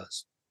things he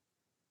does,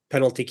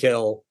 penalty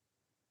kill,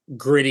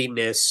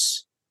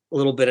 grittiness, a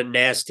little bit of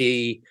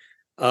nasty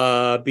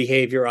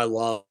behavior I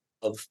love.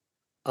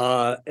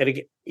 And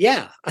again,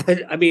 yeah,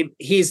 I mean,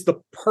 he's the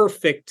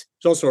perfect.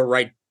 He's also a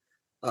right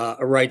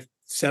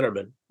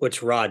centerman,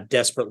 which Rod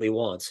desperately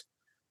wants.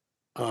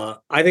 I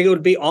think it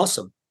would be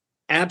awesome,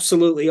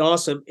 absolutely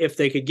awesome if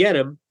they could get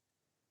him.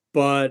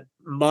 But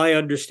my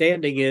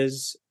understanding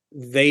is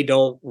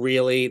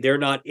they're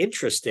not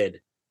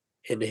interested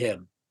in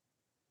him.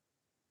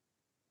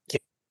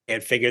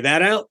 Can't figure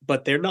that out,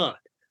 but they're not.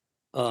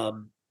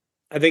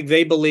 I think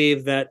they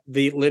believe that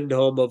the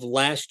Lindholm of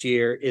last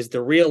year is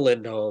the real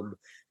Lindholm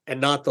and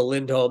not the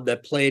Lindholm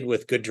that played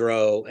with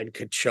Gaudreau and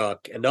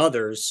Tkachuk and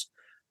others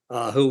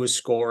who was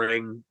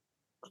scoring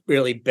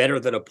really better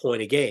than a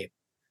point a game.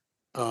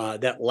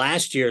 That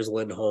last year's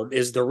Lindholm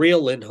is the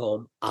real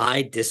Lindholm.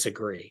 I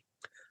disagree.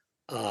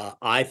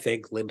 I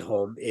think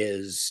Lindholm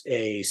is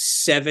a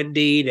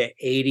 70 to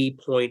 80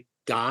 point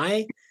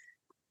guy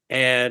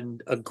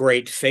and a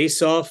great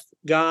face-off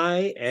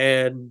guy.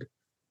 And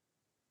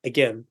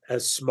again,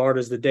 as smart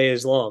as the day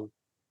is long,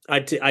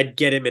 I'd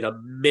get him in a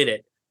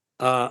minute.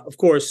 Of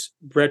course,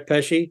 Brett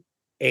Pesce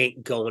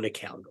ain't going to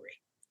Calgary.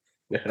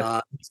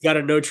 He's got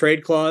a no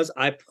trade clause.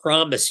 I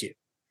promise you,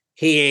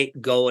 he ain't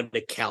going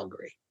to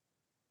Calgary.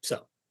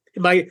 So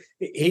you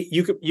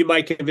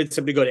might convince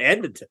him to go to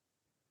Edmonton,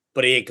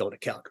 but he ain't going to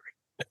Calgary.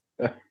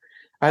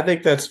 I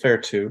think that's fair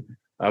too.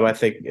 I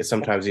think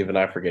sometimes even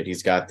I forget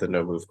he's got the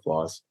no move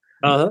clause.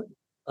 And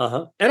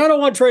I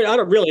don't want to trade. I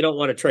don't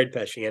want to trade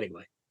Pesce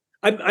anyway.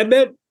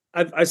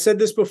 I said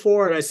this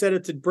before, and I said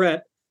it to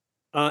Brett,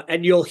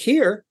 and you'll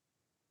hear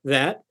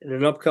that in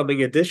an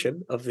upcoming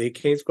edition of the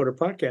Canes Quarter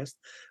podcast.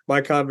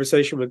 My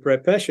conversation with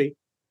Brett Pesce.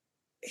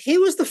 He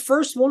was the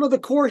first one of the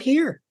core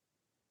here.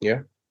 Yeah,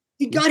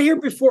 he got here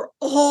before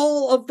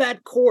all of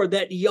that core,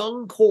 that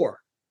young core.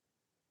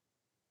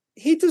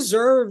 He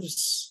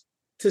deserves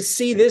to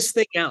see this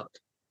thing out.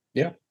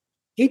 Yeah.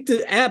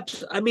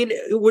 I mean,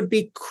 it would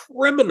be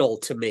criminal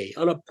to me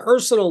on a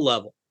personal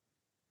level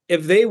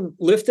if they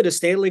lifted a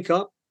Stanley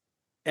Cup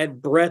and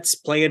Brett's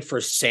playing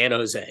for San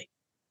Jose.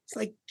 It's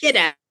like, get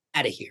out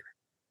of here.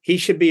 He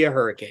should be a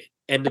Hurricane.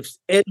 End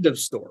of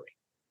story.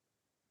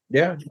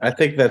 Yeah, I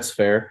think that's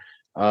fair.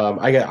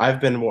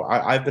 I've been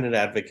an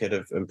advocate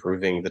of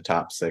improving the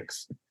top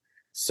six.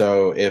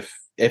 So if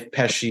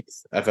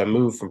a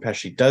move from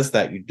Pesce does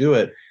that, you do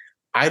it.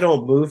 I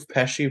don't move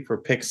Pesce for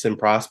picks and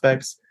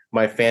prospects.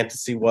 My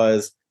fantasy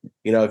was,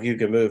 if you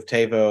can move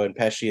Tavo and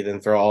Pesce,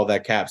 then throw all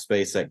that cap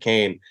space at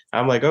Kane.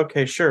 I'm like,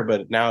 okay, sure,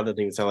 but now it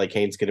doesn't even sound like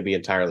Kane's going to be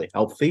entirely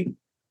healthy.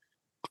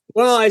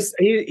 Well,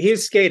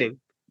 he's skating.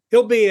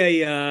 He'll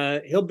be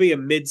a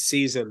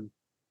mid-season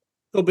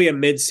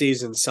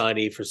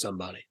signee for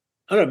somebody.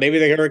 I don't know. Maybe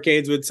the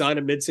Hurricanes would sign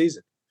him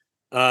mid-season.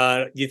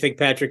 You think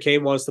Patrick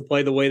Kane wants to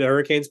play the way the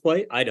Hurricanes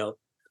play? I don't.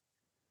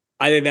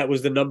 I think that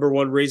was the number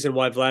one reason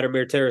why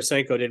Vladimir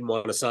Tarasenko didn't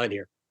want to sign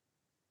here.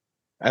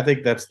 I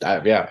think that's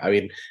yeah. I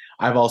mean,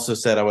 I've also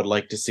said I would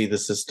like to see the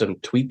system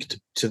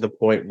tweaked to the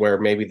point where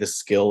maybe the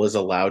skill is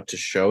allowed to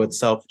show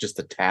itself just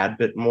a tad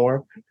bit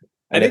more.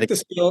 I don't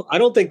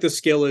think the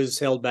skill is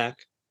held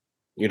back.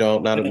 You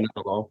don't, not at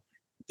all.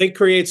 They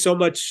create so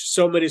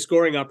many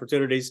scoring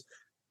opportunities.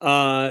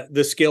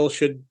 The skill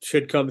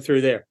should come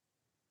through there.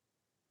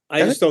 I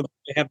just don't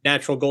have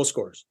natural goal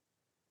scorers.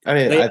 I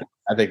mean,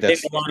 I think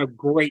that's a lot of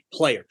great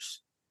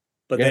players,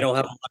 but they don't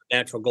have a lot of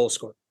natural goal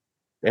scorers.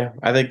 Yeah,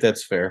 I think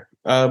that's fair.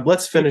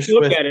 Let's finish.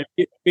 Look at it.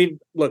 I mean,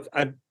 look,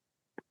 I'm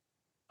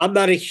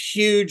not a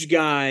huge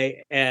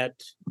guy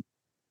at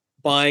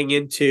buying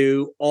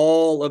into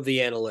all of the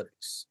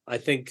analytics. I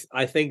think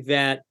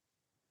they're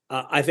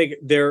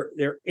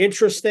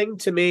interesting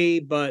to me,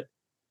 but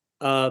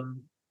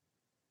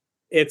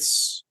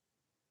it's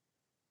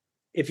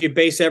if you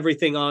base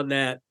everything on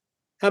that.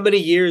 How many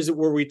years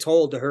were we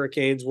told the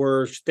Hurricanes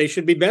they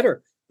should be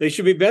better? They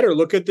should be better.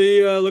 Look at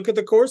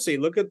the Corsi.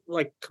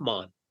 Come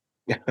on.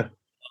 Yeah.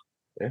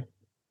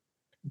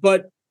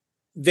 But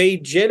they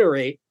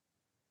generate,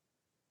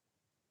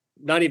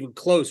 not even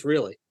close,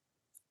 really,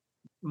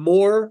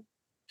 more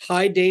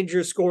high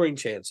danger scoring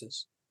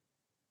chances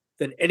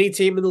than any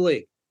team in the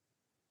league.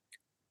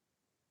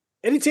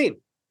 Any team.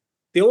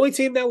 The only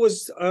team that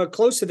was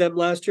close to them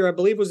last year, I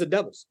believe, was the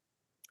Devils.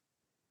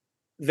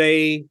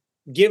 They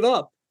give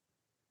up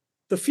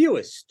the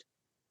fewest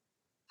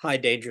high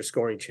danger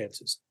scoring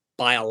chances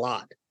by a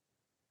lot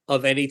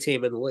of any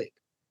team in the league.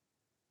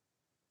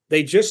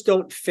 They just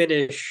don't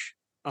finish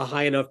a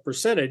high enough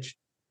percentage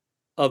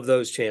of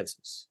those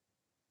chances.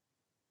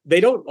 They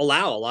don't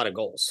allow a lot of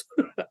goals.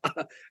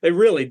 They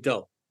really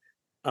don't.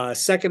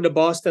 Second to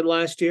Boston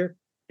last year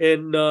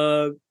in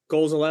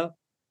goals allowed.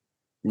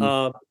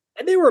 And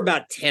they were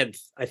about 10th,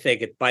 I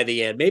think, by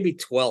the end, maybe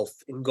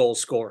 12th in goal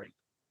scoring.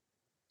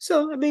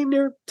 So, I mean,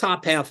 they're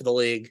top half of the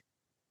league.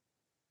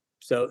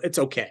 So it's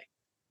okay.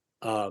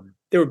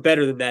 They were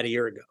better than that a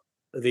year ago,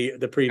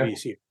 the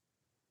previous year.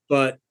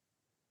 But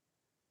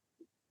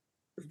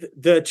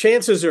the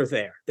chances are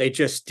there. They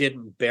just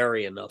didn't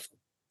bury enough,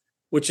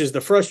 which is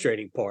the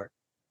frustrating part.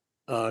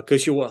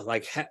 because you want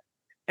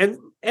and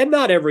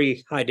not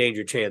every high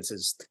danger chance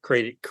is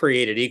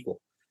created equal.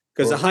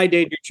 Because a high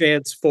danger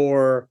chance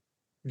for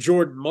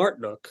Jordan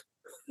Martinook,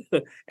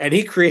 and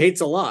he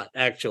creates a lot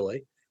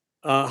actually.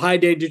 High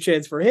danger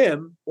chance for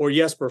him or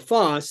Jesper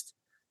Fast,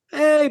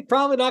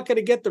 probably not going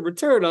to get the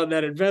return on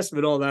that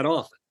investment all that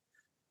often.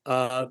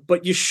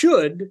 But you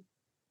should,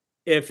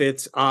 if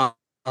it's Aho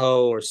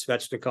or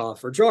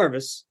Svechnikov or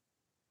Jarvis.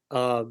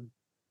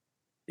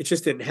 It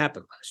just didn't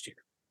happen last year.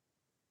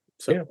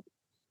 So, yeah.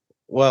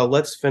 Well,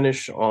 let's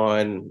finish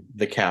on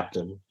the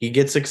captain. He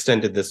gets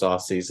extended this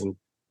offseason.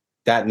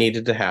 That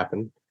needed to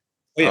happen.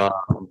 Oh, yeah.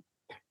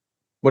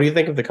 What do you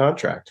think of the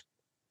contract?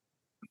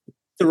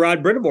 The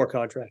Rod Brind'Amour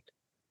contract.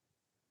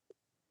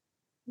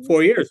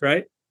 4 years,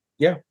 right?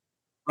 Yeah.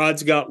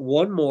 Rod's got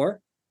one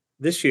more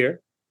this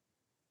year,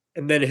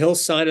 and then he'll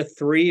sign a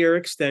 3-year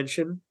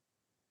extension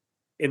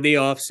in the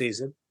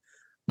offseason.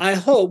 My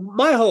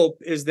hope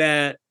is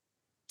that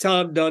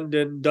Tom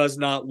Dundon does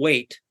not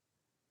wait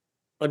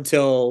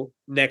until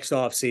next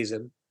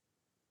offseason,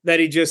 that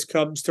he just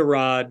comes to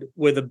Rod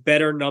with a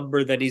better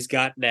number than he's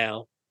got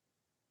now,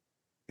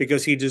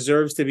 because he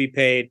deserves to be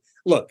paid.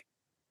 Look,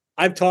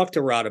 I've talked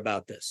to Rod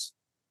about this,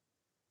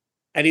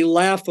 and he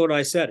laughed when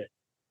I said it.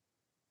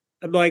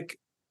 I'm like,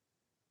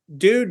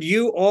 dude,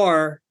 you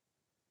are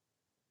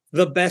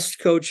the best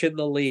coach in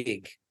the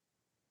league.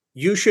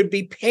 You should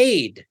be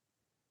paid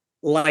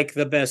like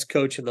the best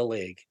coach in the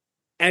league.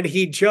 And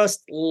he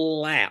just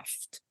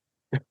laughed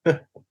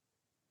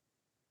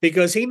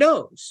because he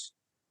knows.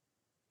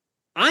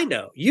 I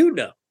know, you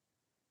know.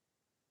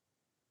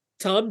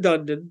 Tom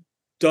Dundon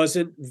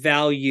doesn't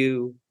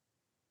value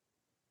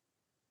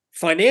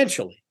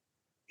financially.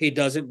 He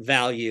doesn't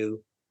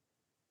value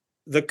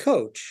the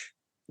coach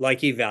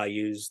like he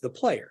values the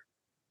player.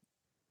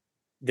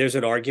 There's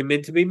an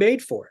argument to be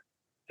made for it.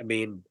 I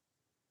mean,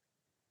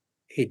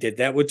 he did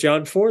that with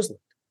John Forsland.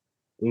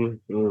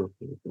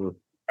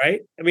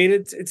 Right? I mean,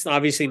 it's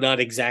obviously not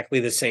exactly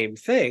the same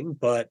thing,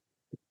 but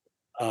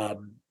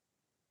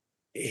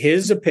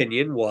his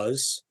opinion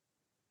was,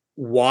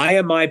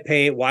 why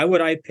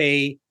would I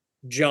pay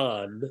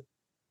John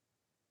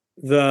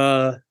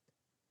the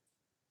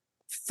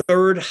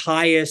third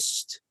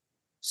highest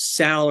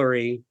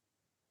salary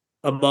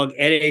among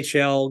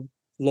NHL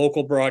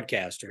local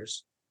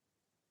broadcasters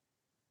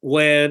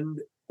when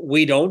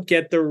we don't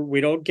get the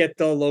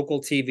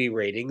local TV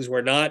ratings?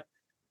 We're not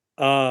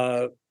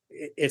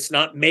it's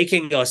not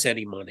making us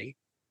any money.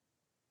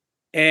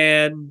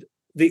 And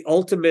the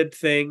ultimate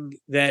thing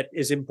that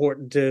is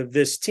important to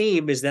this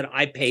team is that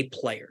I pay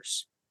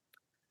players.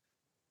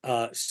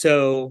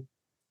 So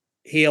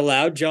he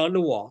allowed John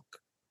to walk.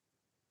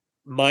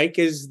 Mike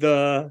is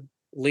the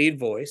lead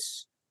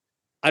voice.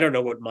 I don't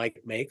know what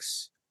Mike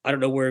makes. I don't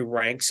know where he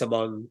ranks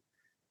among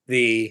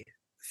the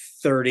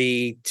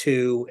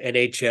 32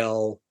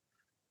 NHL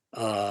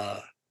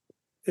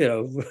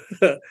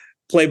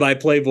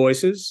play-by-play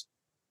voices.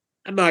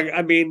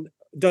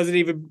 Doesn't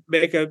even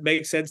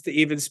make sense to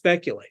even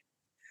speculate.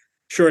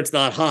 Sure, it's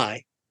not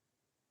high.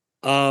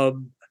 But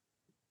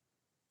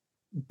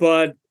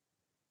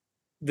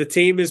the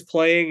team is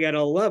playing at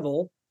a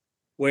level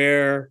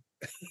where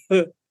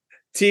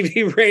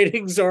TV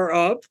ratings are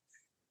up,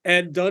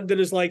 and Dundon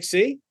is like,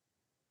 see?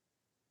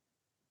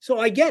 So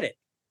I get it.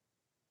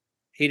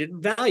 He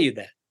didn't value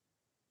that.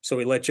 So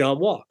he let John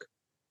walk.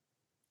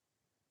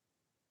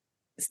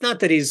 It's not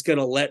that he's going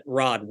to let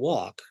Rod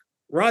walk.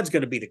 Rod's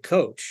going to be the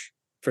coach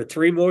for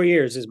 3 more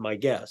years, is my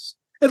guess.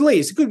 At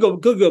least it could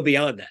go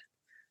beyond that.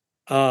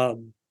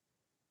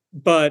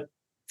 But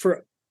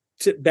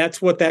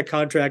that's what that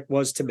contract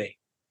was to me.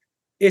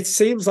 It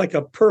seems like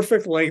a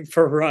perfect length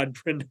for Rod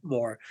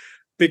Brind'Amour,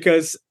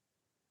 because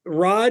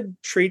Rod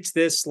treats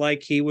this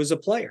like he was a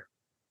player.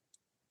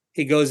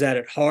 He goes at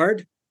it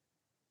hard.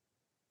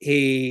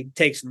 He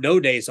takes no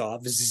days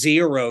off,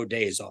 0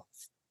 days off.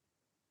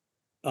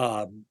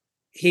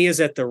 He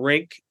is at the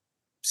rink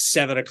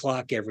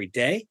 7:00 every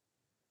day.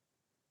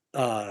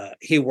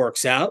 He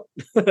works out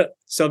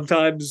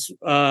sometimes,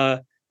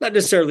 not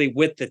necessarily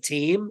with the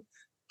team,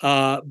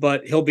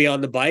 but he'll be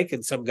on the bike,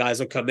 and some guys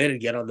will come in and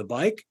get on the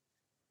bike.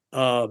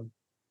 So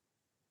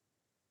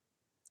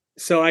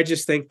I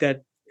just think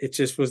that it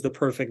just was the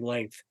perfect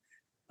length.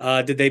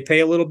 Did they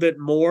pay a little bit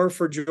more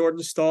for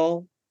Jordan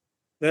Staal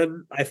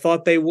than I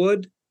thought they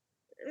would?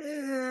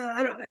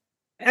 I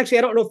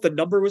don't know if the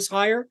number was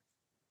higher.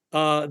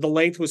 The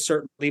length was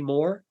certainly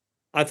more.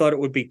 I thought it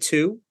would be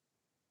 2.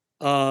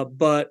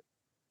 But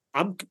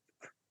I'm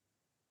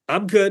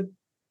good.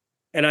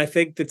 And I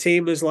think the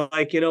team is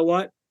like, you know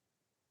what?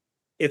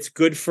 It's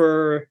good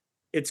for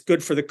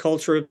the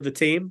culture of the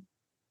team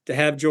to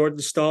have Jordan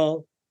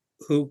Staal,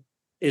 who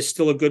is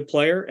still a good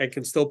player and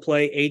can still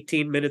play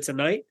 18 minutes a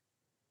night.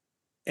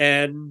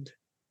 And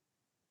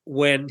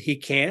when he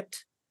can't,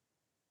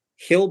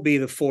 he'll be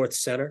the 4th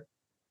center.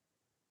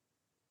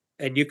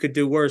 And you could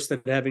do worse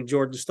than having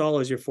Jordan Staal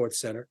as your 4th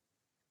center.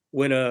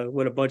 Win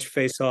a bunch of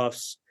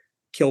faceoffs,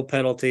 kill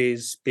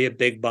penalties, be a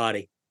big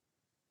body.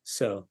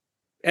 So,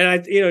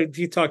 and if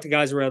you talk to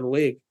guys around the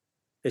league,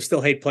 They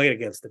still hate playing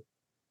against him.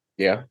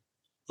 Yeah.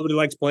 Nobody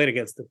likes playing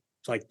against him.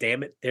 It's like,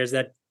 damn it, there's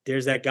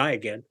that guy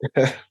again.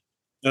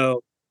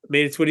 So, I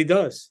mean, it's what he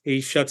does.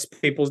 He shuts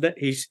people's down.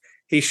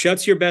 He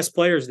shuts your best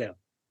players down.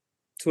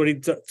 It's what he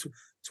does.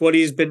 It's what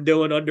he's been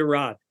doing under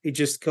Rod. He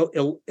just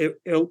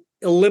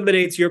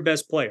eliminates your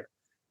best player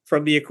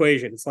from the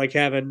equation. It's like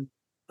having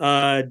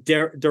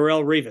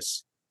Darrelle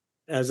Revis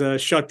as a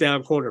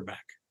shutdown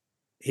quarterback.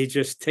 He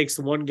just takes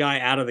the one guy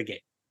out of the game.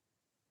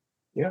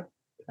 Yeah.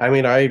 I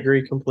mean, I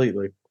agree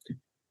completely.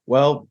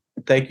 Well,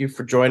 thank you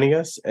for joining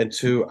us. And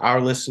to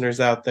our listeners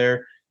out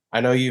there, I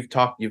know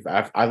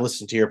I've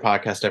listened to your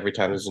podcast every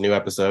time there's a new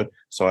episode.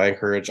 So I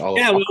encourage all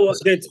of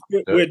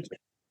you.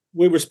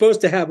 We were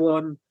supposed to have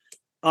one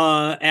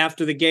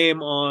after the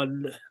game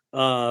on,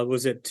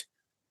 was it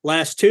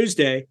last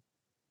Tuesday?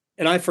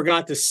 And I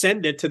forgot to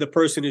send it to the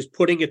person who's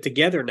putting it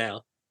together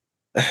now.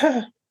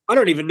 I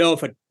don't even know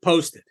if it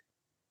posted.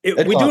 We do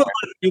it live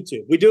on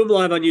YouTube. We do them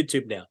live on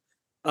YouTube now.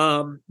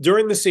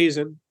 During the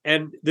season,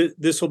 and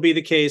this will be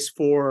the case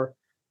for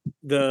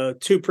the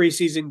 2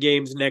 preseason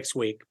games next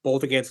week,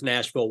 both against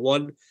Nashville.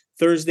 One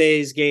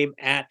Thursday's game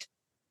at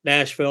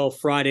Nashville,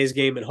 Friday's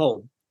game at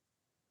home.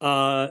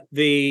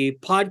 The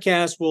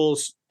podcast will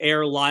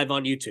air live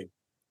on YouTube.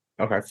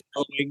 Okay.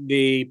 Following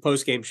the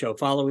post-game show,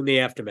 following the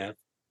aftermath.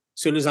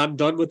 As soon as I'm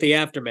done with the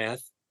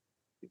aftermath,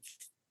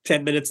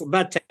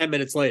 about 10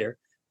 minutes later,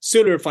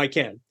 sooner if I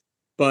can,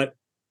 but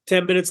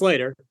 10 minutes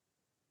later,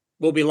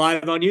 we'll be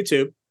live on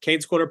YouTube,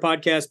 Canes Corner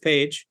podcast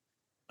page.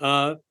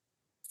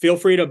 Feel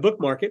free to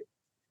bookmark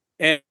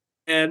it,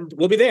 and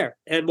we'll be there.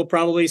 And we'll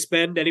probably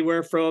spend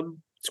anywhere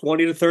from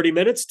 20 to 30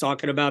 minutes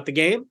talking about the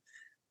game.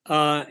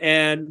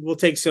 And we'll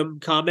take some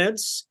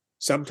comments.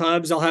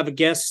 Sometimes I'll have a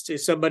guest,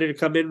 somebody to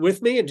come in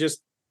with me and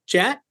just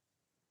chat.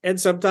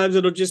 And sometimes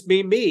it'll just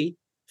be me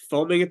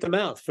foaming at the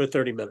mouth for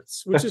 30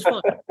 minutes, which is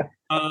fun.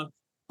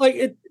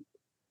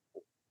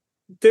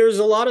 There's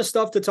a lot of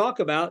stuff to talk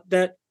about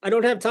that I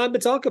don't have time to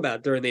talk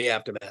about during the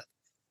aftermath.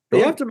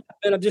 The aftermath,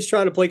 I'm just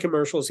trying to play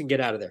commercials and get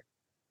out of there.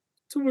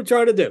 That's what we're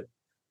trying to do.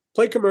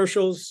 Play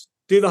commercials,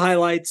 do the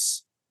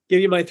highlights,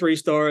 give you my 3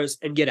 stars,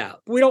 and get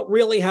out. We don't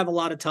really have a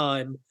lot of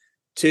time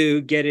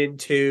to get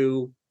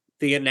into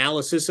the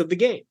analysis of the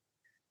game.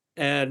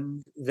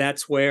 And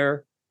that's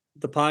where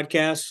the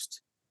podcast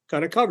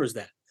kind of covers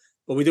that.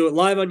 But we do it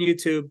live on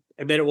YouTube,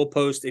 and then it will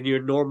post in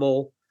your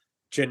normal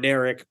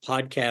generic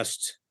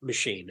podcast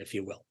machine, if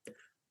you will.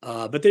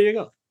 But there you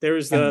go.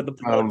 There's the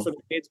plug for the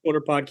Canes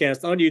Corner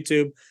podcast on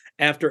YouTube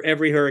after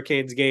every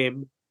Hurricanes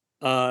game,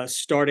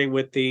 starting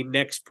with the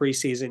next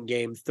preseason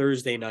game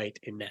Thursday night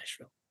in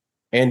Nashville.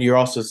 And you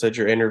also said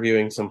you're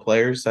interviewing some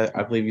players.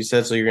 I believe you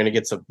said, so you're going to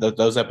get some.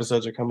 Those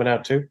episodes are coming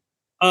out too.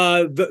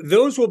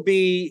 Those will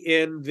be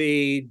in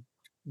the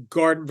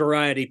Garden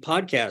Variety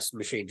podcast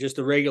machine, just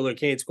the regular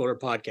Canes Corner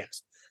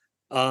podcast.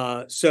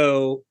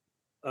 So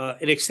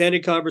an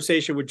extended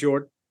conversation with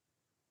Jordan,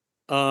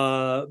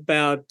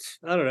 about,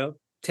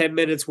 10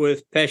 minutes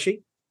with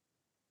Pesci.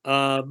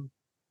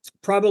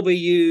 Probably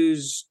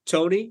use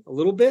Tony a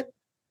little bit.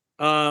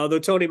 Though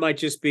Tony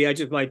might I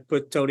just might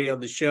put Tony on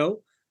the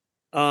show.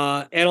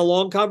 And a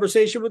long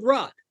conversation with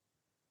Rod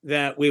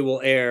that we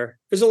will air.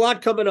 There's a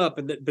lot coming up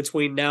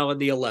between now and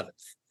the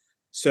 11th.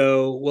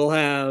 So we'll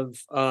have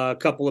a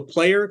couple of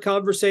player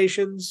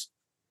conversations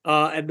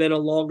and then a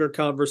longer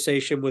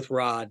conversation with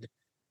Rod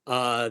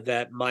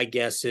that my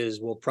guess is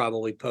we'll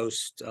probably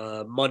post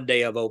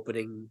Monday of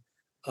opening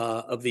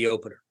of the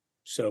opener.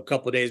 So a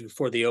couple of days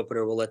before the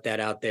opener, we'll let that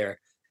out there,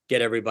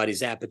 get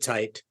everybody's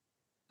appetite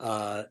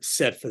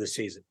set for the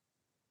season.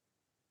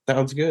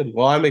 Sounds good.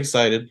 Well, I'm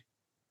excited.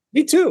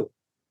 Me too.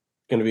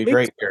 It's going to be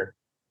great here.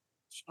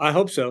 I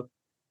hope so.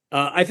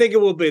 I think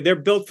it will be. They're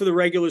built for the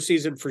regular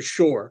season for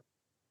sure.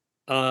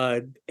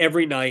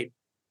 Every night,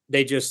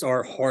 they just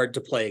are hard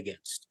to play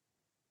against,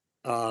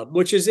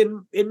 which is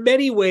in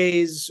many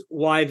ways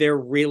why they're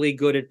really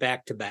good at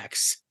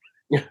back-to-backs.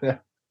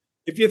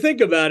 If you think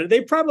about it,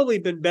 they've probably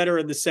been better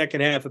in the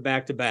second half of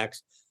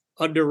back-to-backs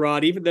under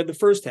Rod even than the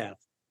first half.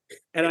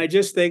 And I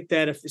just think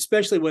that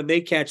especially when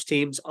they catch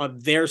teams on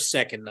their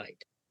second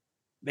night,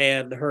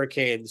 man, the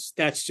Hurricanes,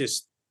 they're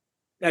just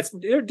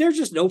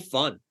no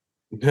fun.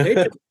 They're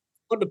just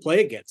fun to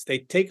play against.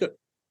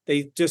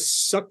 They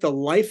just suck the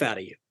life out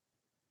of you.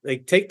 They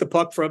take the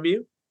puck from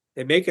you.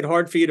 They make it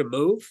hard for you to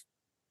move.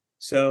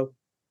 So,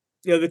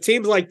 the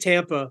teams like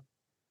Tampa,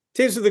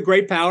 teams with the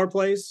great power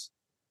plays,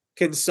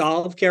 can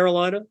solve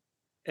Carolina.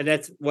 And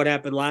that's what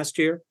happened last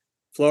year.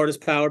 Florida's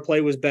power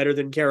play was better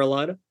than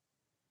Carolina.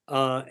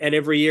 And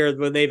every year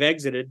when they've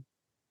exited,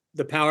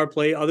 the power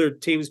play, other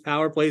teams'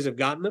 power plays have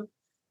gotten them.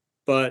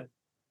 But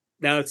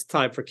now it's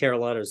time for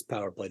Carolina's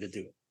power play to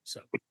do it.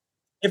 So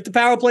if the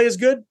power play is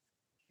good,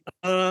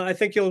 I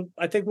think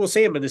we'll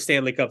see him in the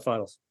Stanley Cup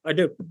Finals. I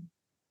do.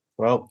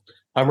 Well,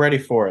 I'm ready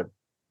for it.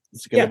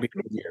 It's going to be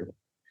a good year.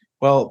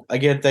 Well,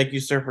 again, thank you,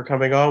 sir, for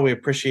coming on. We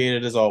appreciate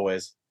it as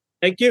always.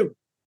 Thank you.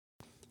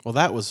 Well,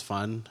 that was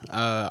fun.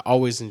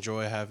 Always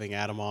enjoy having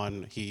Adam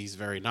on. He's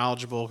very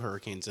knowledgeable,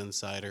 Hurricanes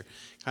insider,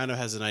 kind of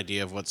has an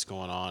idea of what's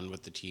going on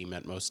with the team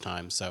at most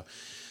times. So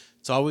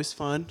it's always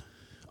fun,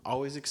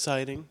 always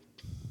exciting.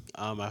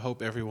 I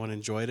hope everyone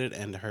enjoyed it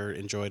and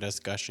enjoyed us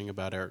gushing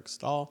about Eric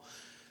Stahl.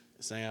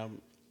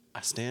 Sam,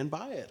 I stand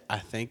by it. I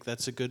think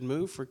that's a good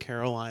move for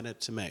Carolina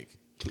to make.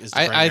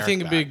 I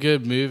think it'd be a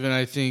good move, and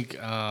I think,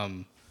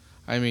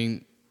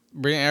 bringing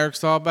Eric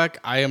Stahl back,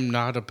 I am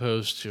not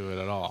opposed to it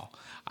at all.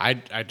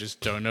 I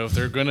just don't know if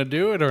they're going to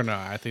do it or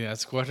not. I think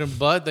that's the question.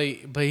 But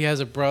he has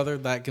a brother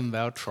that can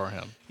vouch for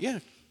him. Yeah,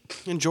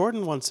 and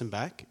Jordan wants him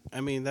back.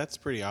 I mean, that's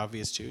pretty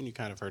obvious too. And you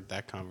kind of heard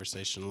that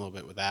conversation a little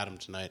bit with Adam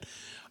tonight.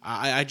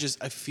 I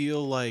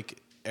feel like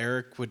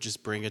Eric would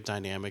just bring a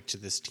dynamic to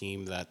this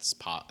team that's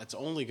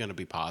only going to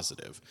be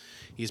positive.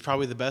 He's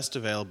probably the best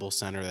available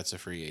center that's a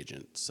free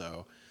agent.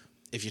 So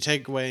if you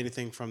take away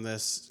anything from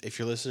this, if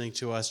you're listening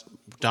to us,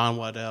 Don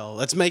Waddell,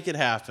 let's make it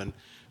happen.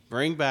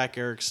 Bring back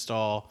Eric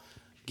Stahl.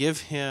 Give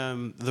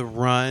him the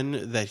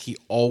run that he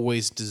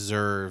always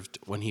deserved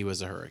when he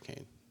was a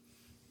Hurricane.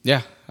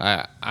 Yeah,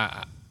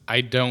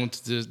 I don't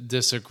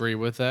disagree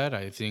with that.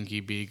 I think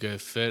he'd be a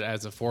good fit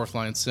as a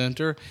fourth-line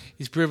center.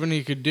 He's proven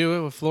he could do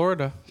it with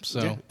Florida.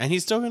 So, yeah. And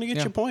he's still going to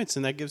get you points,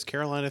 and that gives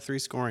Carolina 3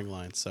 scoring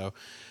lines. So,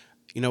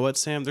 you know what,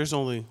 Sam? There's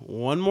only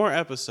one more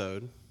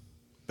episode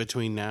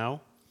between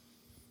now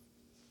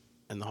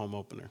and the home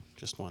opener.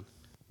 Just one.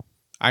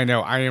 I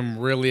know. I am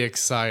really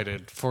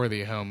excited for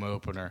the home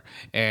opener.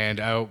 And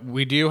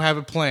we do have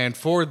a plan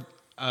for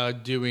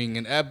doing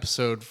an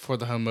episode for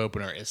the home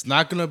opener. It's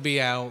not going to be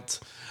out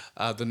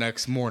the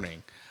next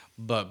morning,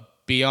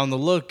 but be on the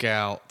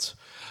lookout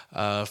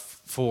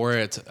for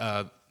it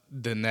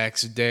the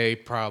next day,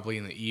 probably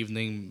in the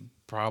evening,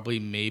 probably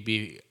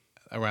maybe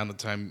around the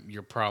time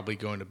you're probably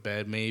going to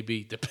bed,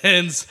 maybe.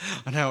 Depends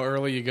on how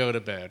early you go to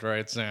bed,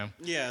 right, Sam?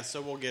 Yeah,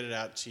 so we'll get it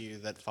out to you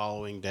that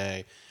following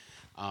day.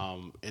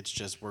 It's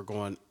just we're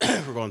going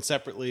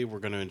separately. We're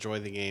going to enjoy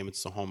the game.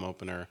 It's the home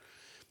opener.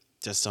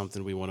 Just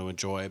something we want to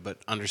enjoy, but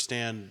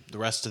understand the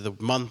rest of the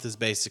month is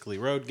basically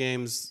road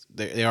games.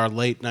 They are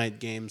late night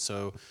games,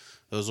 so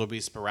those will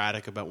be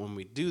sporadic about when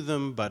we do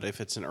them. But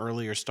if it's an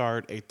earlier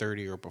start,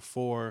 8:30 or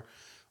before,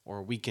 or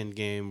a weekend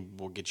game,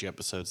 we'll get you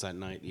episodes that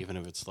night, even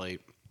if it's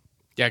late.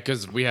 Yeah,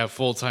 because we have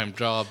full-time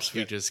jobs.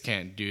 We just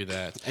can't do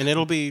that. And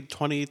it'll be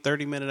 20,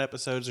 30-minute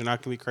episodes. They're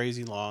not going to be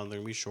crazy long. They're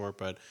going to be short,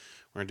 but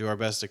we're going to do our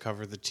best to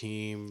cover the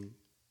team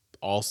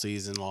all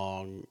season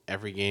long,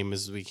 every game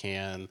as we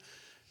can.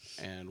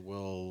 And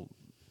we'll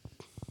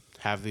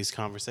have these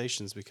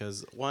conversations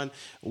because, one,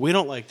 we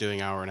don't like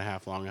doing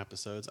hour-and-a-half long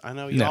episodes. I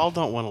know y'all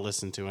don't want to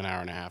listen to an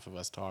hour and a half of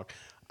us talk.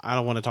 I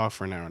don't want to talk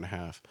for an hour and a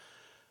half.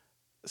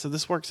 So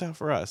this works out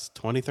for us.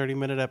 20,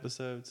 30-minute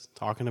episodes,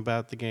 talking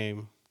about the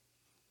game.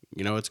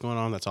 You know what's going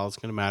on. That's all that's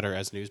going to matter.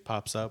 As news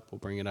pops up, we'll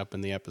bring it up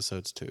in the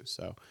episodes too.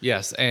 So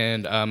yes,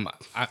 and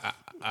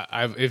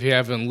if you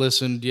haven't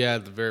listened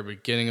yet, the very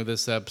beginning of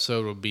this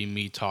episode will be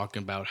me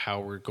talking about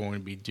how we're going to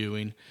be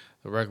doing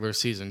the regular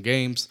season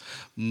games,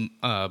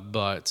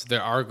 but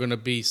there are going to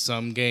be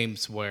some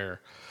games where,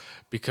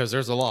 because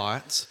there's a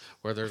lot,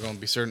 where there are going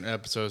to be certain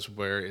episodes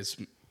where it's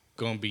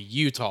going to be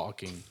you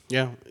talking,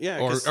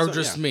 or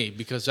just me,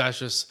 because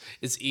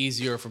it's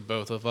easier for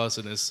both of us,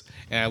 and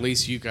at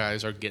least you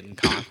guys are getting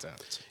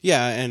content.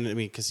 Yeah, and I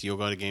mean, because you'll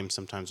go to games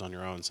sometimes on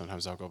your own,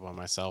 sometimes I'll go by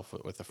myself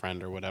with a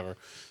friend or whatever.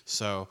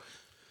 So.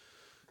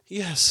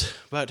 Yes,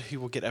 but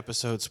you will get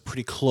episodes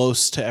pretty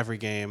close to every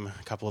game.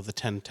 A couple of the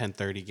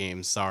 10:30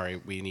 games.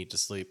 Sorry, we need to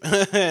sleep.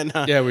 And,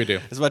 yeah, we do.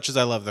 As much as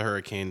I love the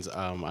Hurricanes,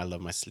 I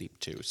love my sleep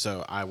too.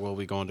 So I will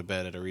be going to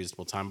bed at a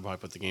reasonable time. I'll probably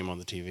put the game on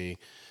the TV,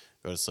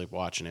 go to sleep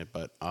watching it.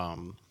 But we're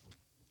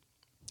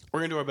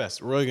going to do our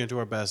best. We're really going to do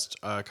our best,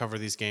 cover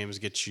these games,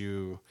 get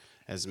you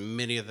as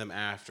many of them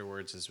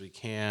afterwards as we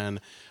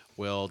can.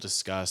 We'll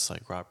discuss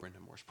like Rob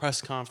Brendamore's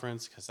press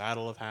conference because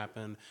that'll have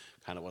happened.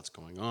 Kind of what's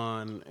going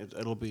on.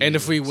 It'll be. And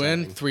if we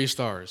win, 3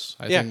 stars.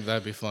 I think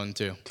that'd be fun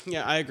too.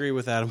 Yeah, I agree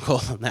with Adam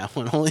Cole on that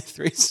one. Only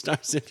 3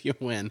 stars if you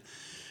win.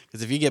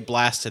 Because if you get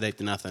blasted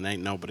 8-0,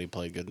 ain't nobody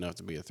played good enough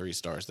to be a 3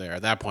 stars there.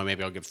 At that point,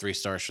 maybe I'll give 3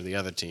 stars for the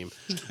other team.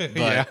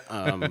 But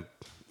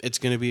it's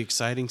going to be an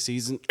exciting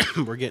season.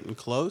 We're getting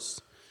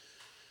close.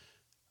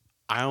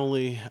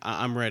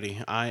 I'm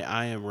ready.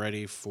 I am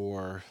ready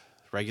for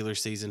regular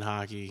season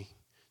hockey.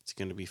 It's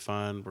going to be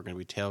fun. We're going to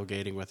be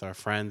tailgating with our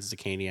friends, the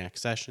Caniac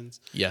Sessions.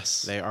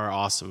 Yes, they are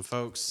awesome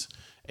folks.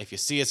 If you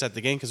see us at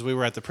the game, because we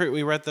were at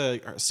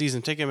the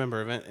season ticket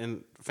member event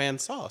and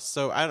fans saw us.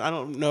 So I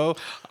don't know.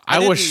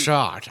 I was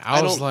shocked.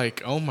 I was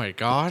like, oh my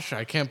gosh,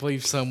 I can't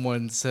believe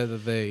someone said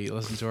that they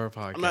listened to our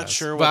podcast. I'm not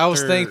sure, but I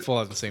was thankful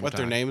at the same time. What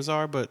their names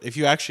are, but if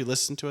you actually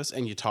listen to us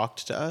and you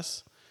talked to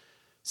us,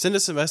 send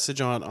us a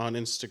message on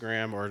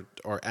Instagram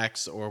or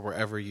X or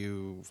wherever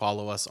you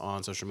follow us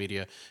on social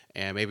media,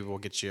 and maybe we'll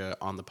get you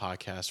on the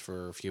podcast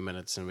for a few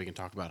minutes and we can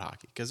talk about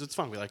hockey because it's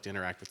fun. We like to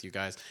interact with you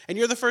guys. And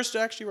you're the first to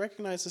actually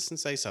recognize us and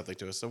say something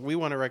to us. So we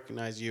want to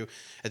recognize you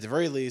at the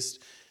very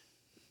least.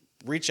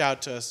 reach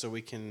out to us so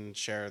we can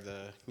share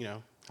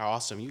how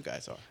awesome you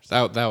guys are.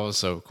 That was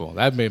so cool.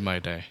 That made my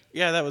day.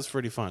 Yeah, that was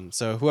pretty fun.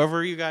 So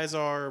whoever you guys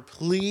are,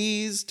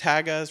 please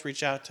tag us,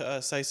 reach out to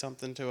us, say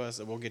something to us,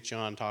 and we'll get you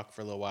on, talk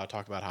for a little while,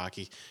 talk about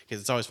hockey,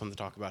 because it's always fun to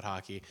talk about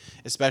hockey,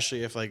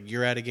 especially if like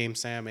you're at a game,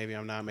 Sam, maybe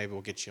I'm not, maybe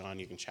we'll get you on,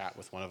 you can chat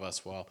with one of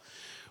us while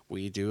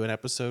we do an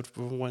episode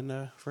for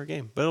a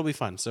game. But it'll be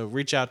fun. So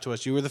reach out to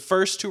us. You were the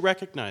first to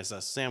recognize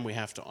us. Sam, we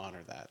have to honor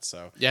that.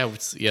 So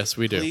yes,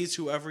 we do. Please,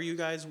 whoever you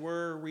guys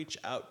were, reach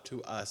out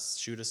to us.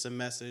 Shoot us a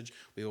message.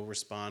 We will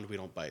respond. We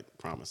don't bite.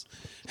 Promise.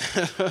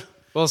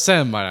 Well,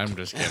 Sam might. I'm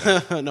just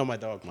kidding. No, my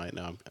dog might.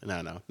 No,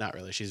 not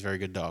really. She's a very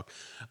good dog.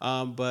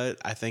 But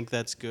I think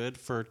that's good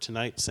for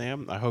tonight,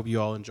 Sam. I hope you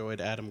all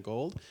enjoyed Adam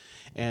Gold.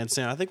 And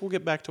Sam, I think we'll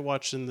get back to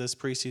watching this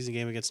preseason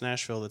game against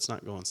Nashville that's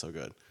not going so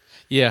good.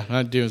 Yeah,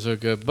 not doing so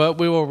good. But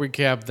we will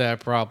recap that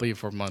probably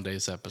for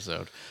Monday's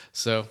episode.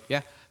 So,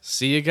 yeah,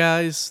 see you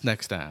guys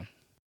next time.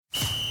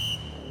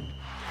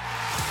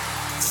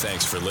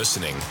 Thanks for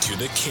listening to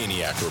the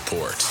Caniac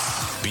Report.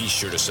 Be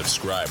sure to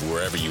subscribe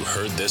wherever you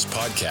heard this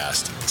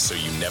podcast so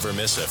you never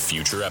miss a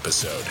future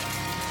episode.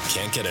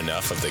 Can't get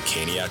enough of the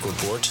Caniac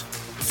Report?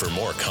 For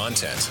more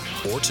content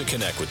or to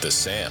connect with the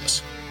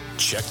Sams,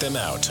 check them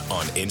out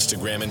on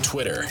Instagram and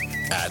Twitter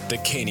 @the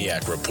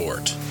Caniac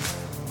Report.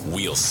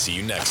 We'll see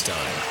you next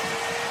time.